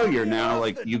familiar now,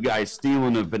 like you guys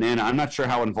stealing a banana. I'm not sure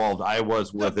how involved I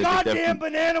was with it. Goddamn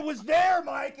banana was there,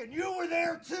 Mike, and you were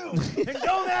there too. And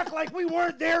don't act like we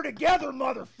weren't there together,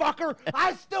 motherfucker.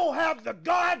 I still have the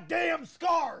goddamn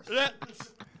scars.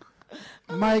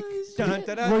 Mike,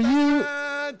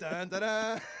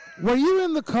 were you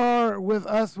in the car with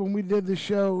us when we did the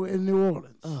show in New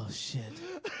Orleans? Oh shit.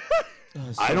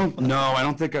 I don't know. I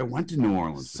don't think I went to New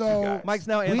Orleans. with you So guys. Mike's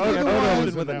now we did, the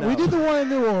one, we did the one in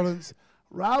New Orleans.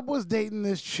 Rob was dating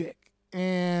this chick,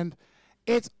 and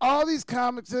it's all these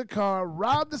comics in the car.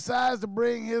 Rob decides to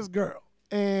bring his girl,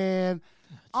 and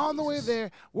on the way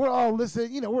there, we're all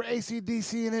listening. You know, we're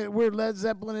AC/DC in it, we're Led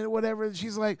Zeppelin in it, whatever. And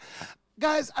she's like,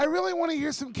 "Guys, I really want to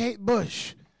hear some Kate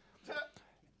Bush."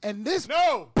 And this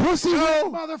pussy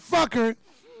whip motherfucker,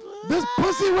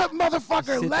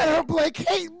 let her play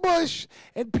Kate Bush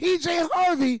and PJ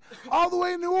Harvey all the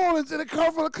way in New Orleans in a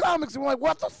car full of comics. And we're like,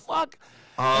 what the fuck?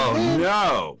 Oh,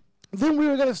 no. Then we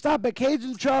were gonna stop at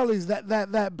Cajun Charlie's,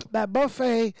 that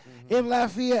buffet in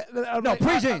Lafayette. No,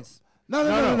 Prejeans. No.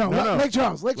 Lake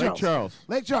Charles. Lake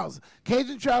Charles.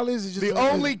 Cajun Charlie's is just The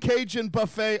only Cajun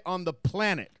buffet on the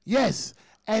planet. Yes,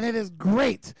 and it is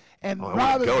great. And Oh, I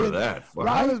Rob wanna go to that. Fuck.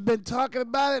 Rob has been talking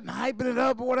about it and hyping it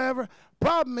up or whatever.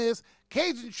 Problem is,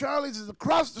 Cajun Charlie's is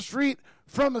across the street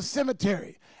from a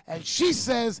cemetery. And she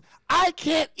says, I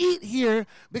can't eat here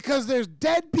because there's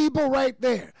dead people right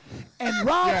there. And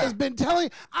Rob has been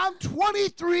I'm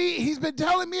 23. He's been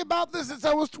telling me about this since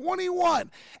I was 21.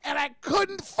 And I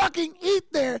couldn't fucking eat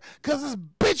there because this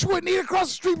bitch wouldn't eat across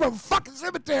the street from a fucking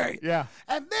cemetery. Yeah.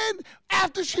 And then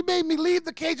after she made me leave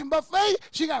the Cajun buffet,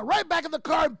 she got right back in the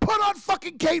car and put on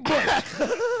fucking Kate Bush.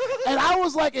 And I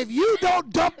was like, if you don't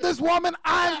dump this woman,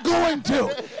 I'm going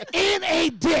to. In a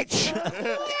ditch.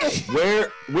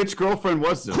 Which girlfriend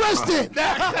was this? Kristen.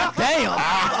 Damn.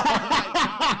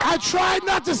 I tried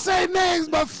not to say names,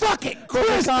 but fucking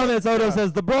Kristen. Comments, Odo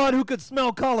says, the broad who could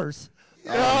smell colors.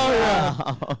 Oh, yeah.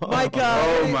 Mike,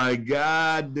 Oh my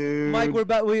God, dude. Mike, we're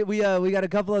about, we got a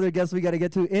couple other guests we got to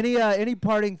get to. Any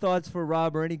parting thoughts for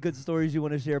Rob or any good stories you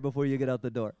want to share before you get out the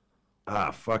door?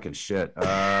 Ah, fucking shit.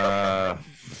 I've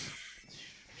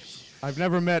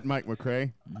never met Mike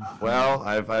MacRae. Well,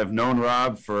 I've known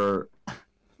Rob for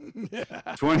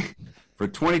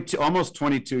 22, almost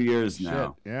 22 years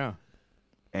now. Shit. Yeah.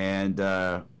 And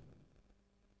I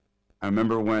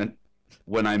remember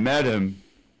when I met him,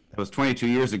 it was 22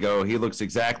 years ago. He looks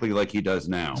exactly like he does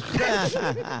now.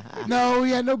 No,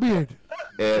 he had no beard.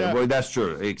 Well, that's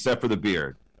true, except for the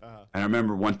beard. And I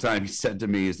remember one time he said to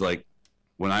me, he's like,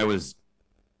 when I was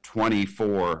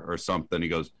 24 or something, he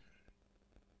goes,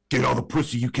 "Get all the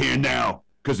pussy you can now,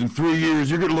 because in 3 years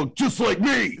you're gonna look just like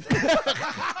me."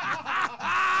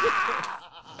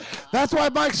 That's why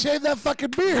Mike shaved that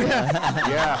fucking beard.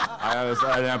 Yeah,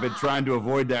 I've been trying to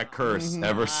avoid that curse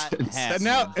ever since. And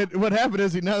now, what happened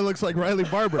is he now looks like Riley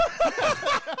Barber.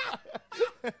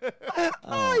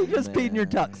 Oh, you just peed in your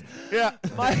tux. Yeah.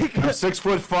 Mike, I'm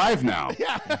 6'5" now.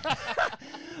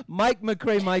 Mike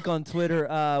MacRae, Mike on Twitter,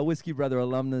 Whiskey Brother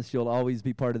alumnus. You'll always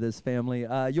be part of this family.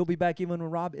 You'll be back even when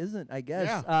Rob isn't, I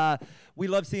guess. Yeah. We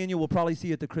love seeing you. We'll probably see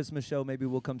you at the Christmas show. Maybe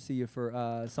we'll come see you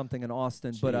for something in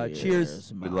Austin. But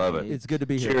cheers. We love it. It's good to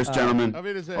be here. Cheers, gentlemen. Auf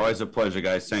Wiedersehen. Always a pleasure,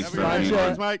 guys. Thanks for having me.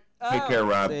 Thanks, Mike. Take care,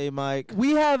 Rob. Say, Mike.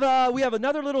 We have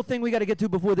another little thing we got to get to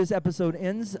before this episode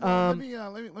ends. Let me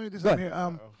do something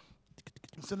here.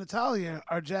 So Natalia,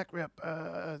 our Jack rep,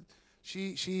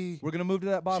 she We're gonna move to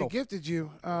that she bottle. gifted you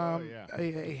yeah.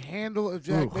 a handle of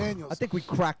Jack Daniels. I think we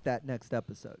cracked that next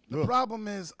episode. The problem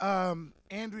is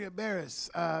Andrea Barris,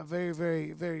 very,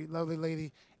 very, very lovely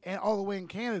lady, and all the way in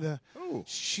Canada. Ooh.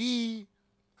 She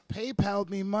PayPal'd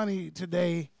me money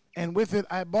today, and with it,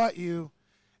 I bought you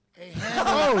a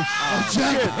handle of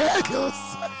Jack Daniels.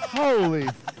 Holy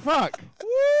fuck.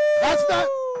 That's not.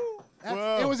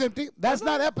 Whoa. It was empty. That's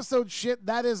not episode shit.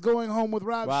 That is going home with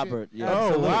Rob Robert, shit. yeah. Oh,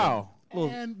 Absolutely. wow.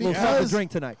 And We'll have a because,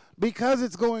 drink tonight. because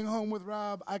it's going home with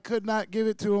Rob, I could not give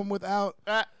it to him without.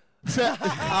 Oh,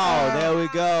 there we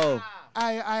go.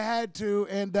 I had to,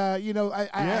 and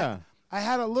Yeah. I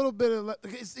had a little bit of.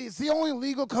 It's the only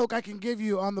legal coke I can give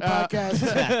you on the podcast,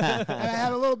 and I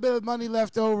had a little bit of money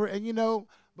left over. And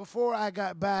before I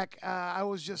got back, I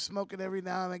was just smoking every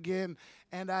now and again,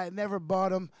 and I never bought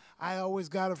them. I always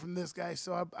got them from this guy,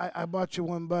 so I bought you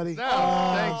one, buddy.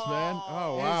 Thanks, man.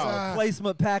 Oh, wow.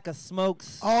 Placement pack of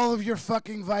smokes. All of your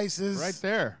fucking vices, Right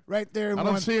there. right there. In I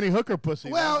one. don't see any hooker pussy.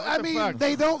 Well, man. I What the mean, fuck?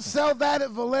 they don't sell that at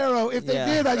Valero. If they Yeah.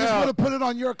 did, I just would have put it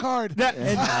on your card.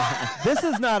 And this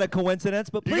is not a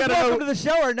coincidence, but please gotta welcome know- to the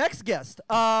show our next guest.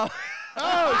 Oh,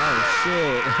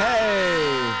 shit.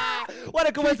 Hey. What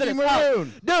a coincidence. Kiki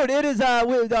Maroon. Dude, it is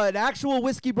an actual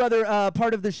Whiskey Brother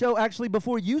part of the show. Actually,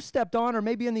 before you stepped on, or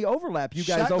maybe in the overlap, you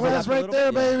guys Shot overlapped glass a right little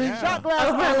there, bit. baby. Yeah. Shot glass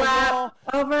on the wall.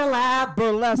 Overlap.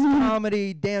 Burlesque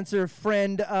comedy dancer,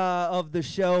 friend of the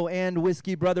show, and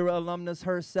Whiskey Brother alumnus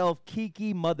herself,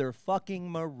 Kiki motherfucking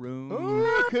Maroon.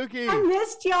 Ooh, Cookie. I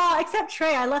missed y'all, except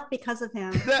Trey. I left because of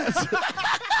him.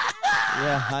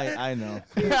 Yeah, I know.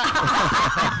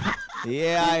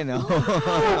 Yeah, I know.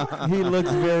 He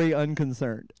looks very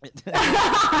unconcerned.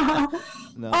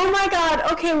 No. Oh my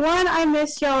God. Okay, one, I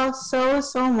miss y'all so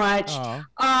much. Aw.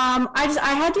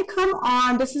 I had to come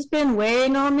on. This has been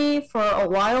weighing on me for a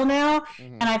while now,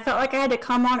 and I felt like I had to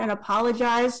come on and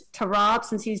apologize to Rob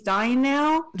since he's dying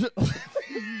now.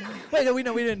 Wait, no, we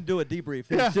didn't do a debrief.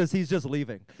 He's just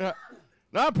leaving. No,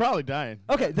 I'm probably dying.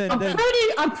 Okay, then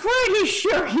I'm pretty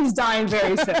sure he's dying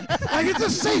very soon. Like it's a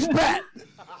safe bet.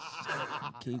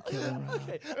 Keep killing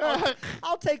Rob.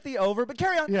 I'll take the over, but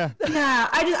carry on. Yeah. Yeah,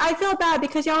 I feel bad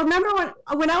because y'all remember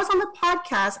when I was on the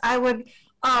podcast, I would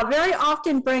very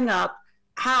often bring up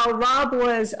how Rob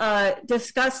was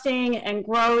disgusting and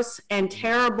gross and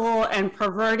terrible and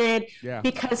perverted Yeah.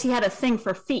 because he had a thing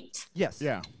for feet. Yes.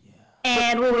 Yeah.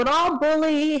 And we would all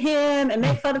bully him and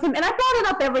make fun of him. And I brought it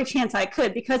up every chance I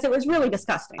could because it was really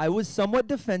disgusting. I was somewhat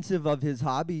defensive of his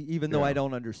hobby, even though I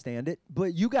don't understand it.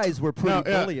 But you guys were pretty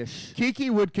bullyish. Kiki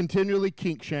would continually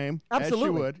kink shame. Absolutely.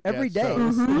 As she would. Every Yeah, day.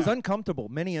 so- It was uncomfortable.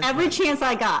 Many Every instances. chance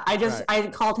I got, I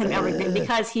called him everything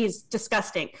because he's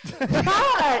disgusting.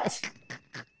 But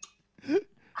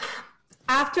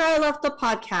after I left the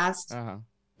podcast, Uh-huh.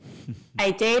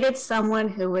 I dated someone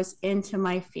who was into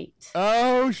my feet.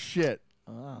 Oh shit.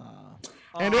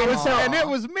 And it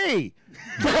was me.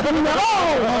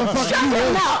 No! Shut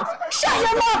your mouth! Shut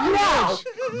your mouth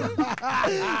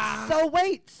now! So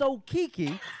wait, so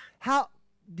Kiki, how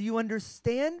do you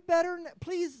understand better?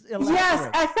 Please elaborate. Yes,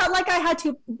 I felt like I had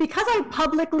to, because I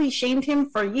publicly shamed him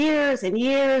for years and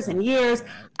years and years,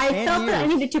 I felt that I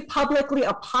needed to publicly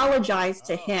apologize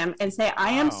to him and say,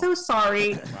 I am so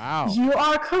sorry. Wow. You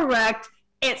are correct.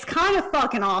 It's kind of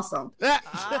fucking awesome.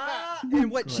 And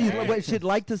what she'd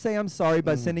like to say, I'm sorry,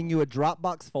 by sending you a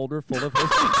Dropbox folder full of her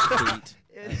feet.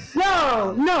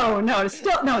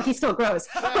 No, he's still gross.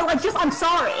 But like, I'm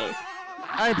sorry.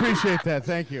 I appreciate that.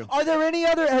 Thank you. Are there any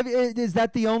other? Is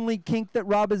that the only kink that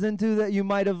Rob is into that you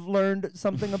might have learned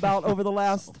something about over the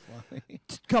last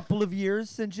couple of years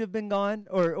since you've been gone,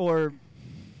 or?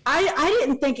 I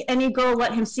didn't think any girl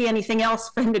let him see anything else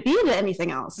for him to be into anything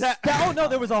else. Oh no,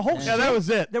 there was a whole. Yeah, that was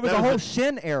it. There was That a was whole it.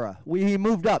 shin era. He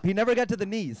moved up. He never got to the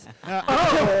knees.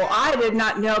 Oh, I did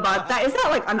not know about that. Is that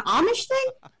like an Amish thing?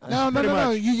 No. Pretty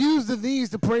much. You use the knees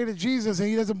to pray to Jesus, and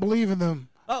he doesn't believe in them.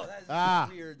 Oh,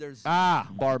 that's weird. There's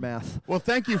bar math. Well,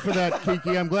 thank you for that,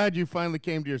 Kiki. I'm glad you finally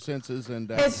came to your senses and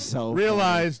It's so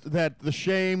realized that the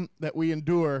shame that we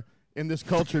endure in this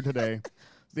culture today,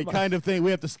 the kind of thing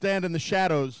we have to stand in the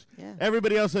shadows. Yeah.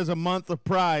 Everybody else has a month of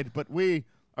pride, but we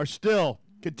are still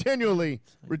continually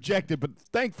rejected, but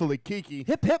thankfully Kiki,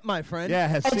 Hip hip, my friend. yeah,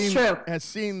 That's true. has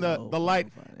seen the light,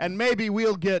 and maybe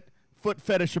we'll get Foot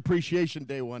Fetish Appreciation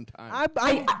Day one time.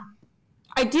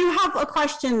 I do have a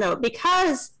question though,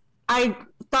 because I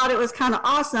thought it was kind of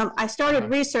awesome. I started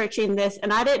researching this,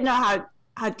 and I didn't know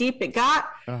how deep it got.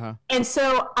 And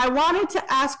so I wanted to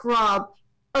ask Rob.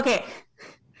 Okay.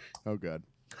 Oh God.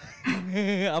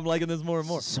 I'm liking this more and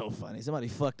more. So funny. Somebody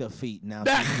fucked up feet now.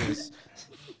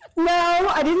 No,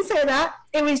 I didn't say that.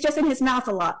 It was just in his mouth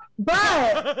a lot.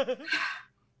 But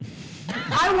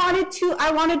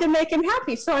I wanted to make him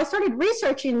happy. So I started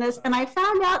researching this, and I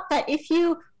found out that if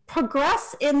you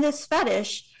progress in this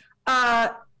fetish,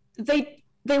 they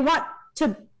want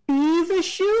to be the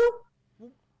shoe.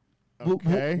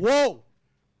 Okay. Whoa.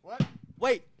 What?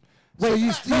 Wait. So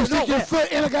you stick your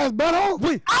foot in a guy's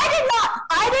butthole?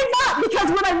 I did not, because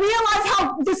when I realized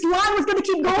how this line was going to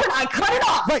keep going, I cut it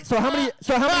off. Right. So how many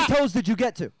toes did you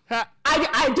get to?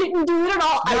 I didn't do it at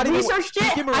all. I researched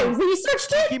it. Kiki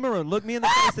Maroon, look me in the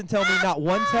face and tell me not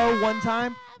one toe, one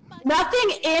time.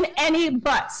 Nothing in any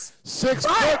butts. 6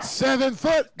 foot, 7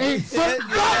 foot, 8 foot.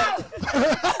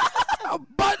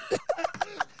 Butt.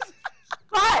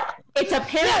 But it's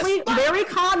apparently very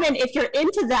common if you're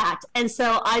into that. And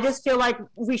so I just feel like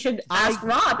we should ask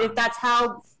Rob if that's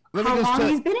how long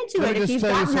he's been into it, if he's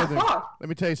gotten that far. Let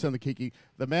me tell you something, Kiki.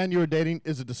 The man you were dating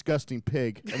is a disgusting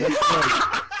pig. And,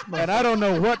 that's and I don't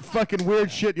know what fucking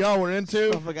weird shit y'all were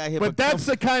into, but that's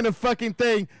the kind of fucking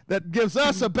thing that gives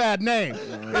us a bad name.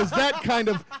 Is that kind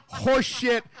of horse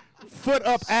shit, foot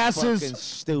up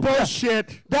asses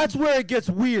bullshit. That's where it gets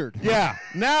weird. Yeah.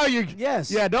 Now you.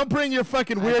 Yes. Yeah. Don't bring your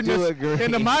fucking weirdness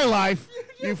into my life.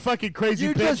 You fucking crazy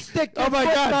You bitch. just stick your foot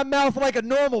in my mouth like a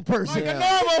normal person. Like a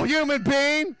normal human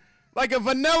being. Like a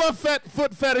vanilla foot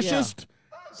fetishist.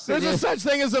 There's no such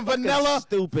thing as a vanilla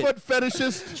foot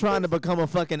fetishist. Trying to become a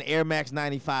fucking Air Max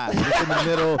 95 just in the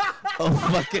middle of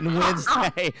fucking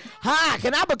Wednesday. Hi,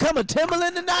 can I become a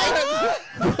Timberland tonight?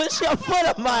 Push your foot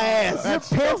up my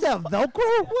ass. Your pants have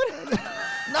Velcro? What?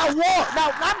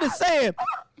 Now, I'm just saying.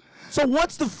 So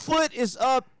once the foot is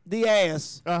up the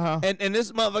ass, and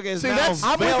this motherfucker is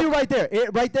I'm with you right there.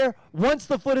 Right there. Once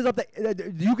the foot is up,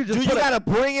 you can just. You gotta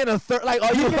bring in a third. Like,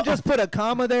 you can just put a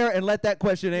comma there and let that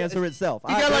question answer itself.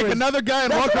 You got like another guy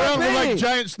and walk around with like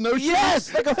giant snowshoes.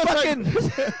 Yes, like a fucking.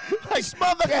 Like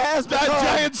motherfucker has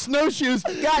giant snowshoes.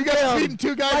 You got feeding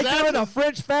two guys like you're in a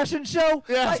French fashion show.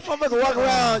 Yeah, like motherfucker walk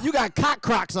around. You got cock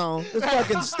crocs on. It's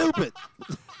fucking stupid.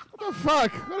 What the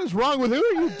fuck? What is wrong with who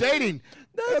are you dating?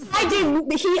 I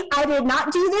did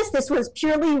not do this. This was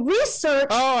purely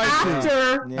research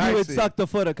after. You would suck the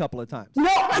foot a couple of times. No,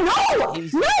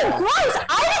 gross.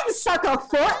 I didn't suck a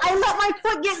foot. I let my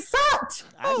foot get sucked.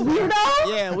 Weirdo.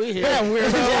 Yeah, we hear. Yeah,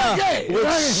 weirdo. Yeah.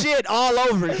 With shit all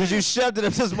over it because you shoved it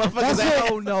up this motherfucker's ass.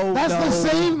 That's the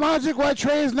same logic why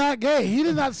Trey is not gay. He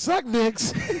did not suck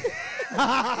dicks.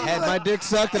 Had my dick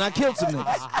sucked and I killed some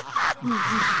niggas.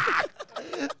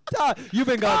 You've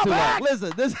been gone too long.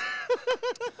 Listen, this.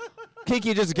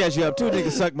 Kiki, just to catch you up, 2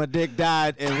 niggas sucked my dick,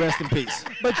 died, and rest in peace.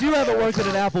 But you haven't worked at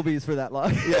an Applebee's for that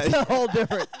long. Yeah, it's a whole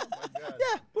different.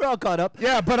 Yeah, we're all caught up.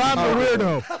 Yeah, but I'm the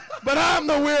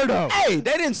weirdo. Hey,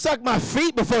 they didn't suck my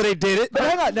feet before they did it. But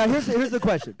hang on, now here's the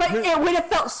question. But it would have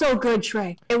felt so good,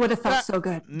 Trey. It would have felt so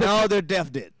good. No, they're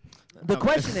deaf did. The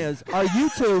question is, are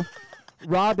you two,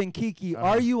 Rob and Kiki,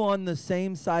 are you on the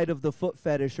same side of the foot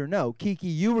fetish or no? Kiki,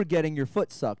 you were getting your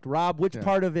foot sucked. Rob, which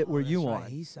part of it were you on?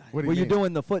 Were you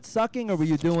doing the foot sucking or were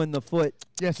you doing the foot?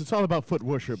 Yes, it's all about foot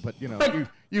worship, but you know,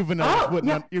 you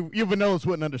vanillas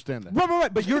wouldn't understand that.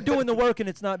 Right. But you're doing the work and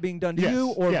it's not being done to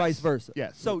you or vice versa.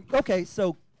 Yes. So okay,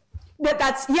 so. But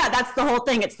that's the whole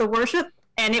thing. It's the worship.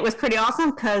 And it was pretty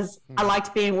awesome because I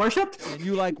liked being worshipped. And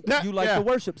you like the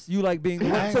worships. You like being the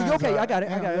worshipped. So okay, I got it.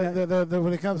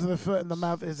 When it comes to the foot and the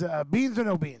mouth, is beans or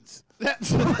no beans? No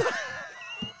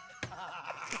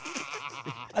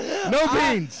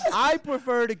beans. I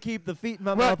prefer to keep the feet in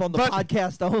my mouth on the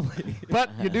podcast only. But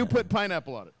you do put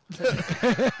pineapple on it.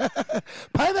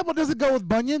 Pineapple doesn't go with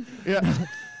bunion. Yeah.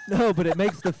 No, but it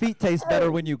makes the feet taste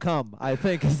better when you come, I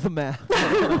think is the math.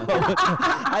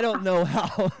 I don't know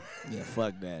how. Yeah,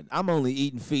 fuck that. I'm only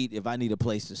eating feet if I need a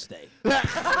place to stay. Like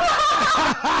if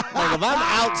I'm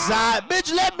outside,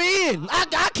 bitch, let me in.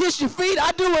 I kiss your feet.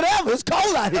 I do whatever. It's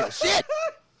cold out here. Shit.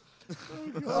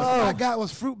 All I got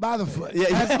was fruit by the foot. Yeah,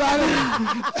 that's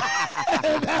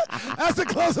that's the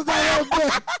closest I ever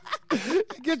been.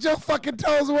 Get your fucking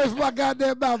toes away from my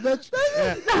goddamn mouth, bitch.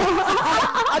 Yeah.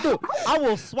 I do. I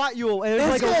will swat you away.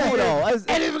 It's like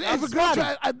and if a girl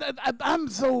try, I'm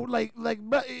so like,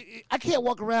 I can't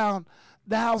walk around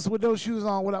the house with no shoes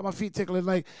on without my feet tickling.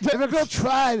 Like, if a girl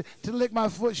tried to lick my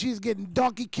foot, she's getting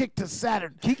donkey kicked to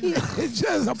Saturn. Kiki? It's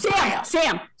just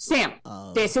a Sam,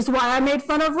 this is why I made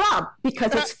fun of Rob,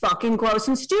 because it's fucking gross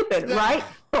and stupid, right?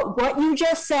 But what you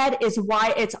just said is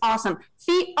why it's awesome.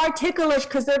 Feet are ticklish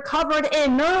because they're covered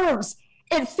in nerves.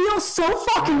 It feels so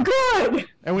fucking good.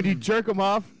 And when you jerk them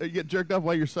off, you get jerked off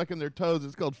while you're sucking their toes.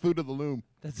 It's called food of the loom.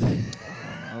 That's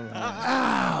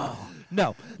Ow.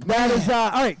 No, that is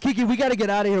all right, Kiki. We got to get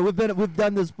out of here. We've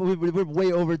done this. We're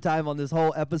way over time on this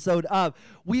whole episode.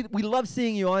 We love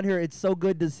seeing you on here. It's so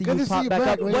good to see you pop back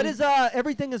up. What is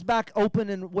everything is back open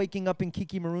and waking up in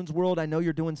Kiki Maroon's world? I know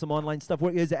you're doing some online stuff.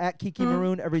 What is it at Kiki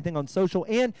Maroon? Everything on social,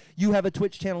 and you have a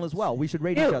Twitch channel as well. We should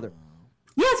rate each other.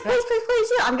 Yes, please.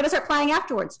 Yeah, I'm gonna start playing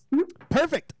afterwards.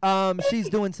 Perfect. She's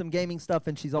doing some gaming stuff,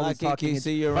 and she's always talking. Kiki,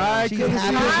 see you around. She's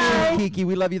happy. Kiki,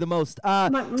 we love you the most.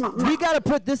 We got to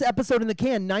put this episode in the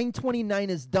can. 9:29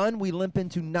 is done. We limp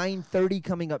into 9:30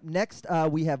 coming up next.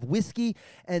 We have whiskey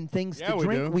and things to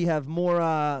drink. We have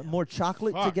more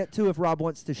chocolate to get to if Rob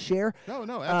wants to share.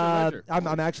 No, after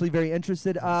I'm actually very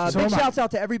interested. Big shouts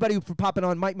out to everybody for popping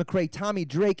on. Mike MacRae, Tommy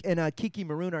Drake, and Kiki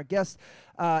Maroon, our guests.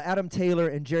 Adam Taylor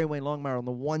and Jerry Wayne Longmire on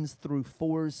the 1s through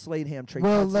 4s. Slade Ham, Trey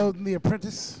Loden, The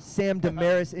Apprentice. Sam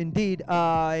Damaris, indeed.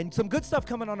 And some good stuff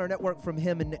coming on our network from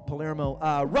him and Nick Palermo.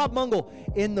 Rob Mungle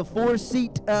in the 4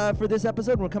 seat for this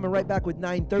episode. We're coming right back with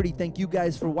 9:30. Thank you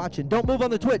guys for watching. Don't move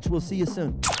on the Twitch. We'll see you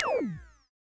soon.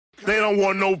 They don't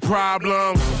want no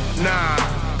problems.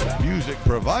 Nah. Music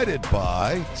provided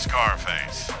by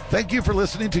Scarface. Thank you for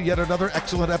listening to yet another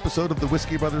excellent episode of the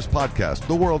Whiskey Brothers Podcast,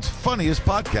 the world's funniest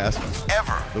podcast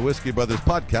ever. The Whiskey Brothers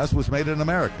Podcast was made in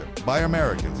America by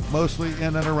Americans, mostly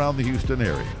in and around the Houston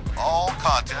area. All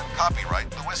content copyright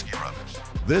the Whiskey Brothers.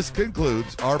 This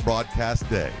concludes our broadcast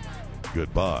day.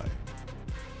 Goodbye.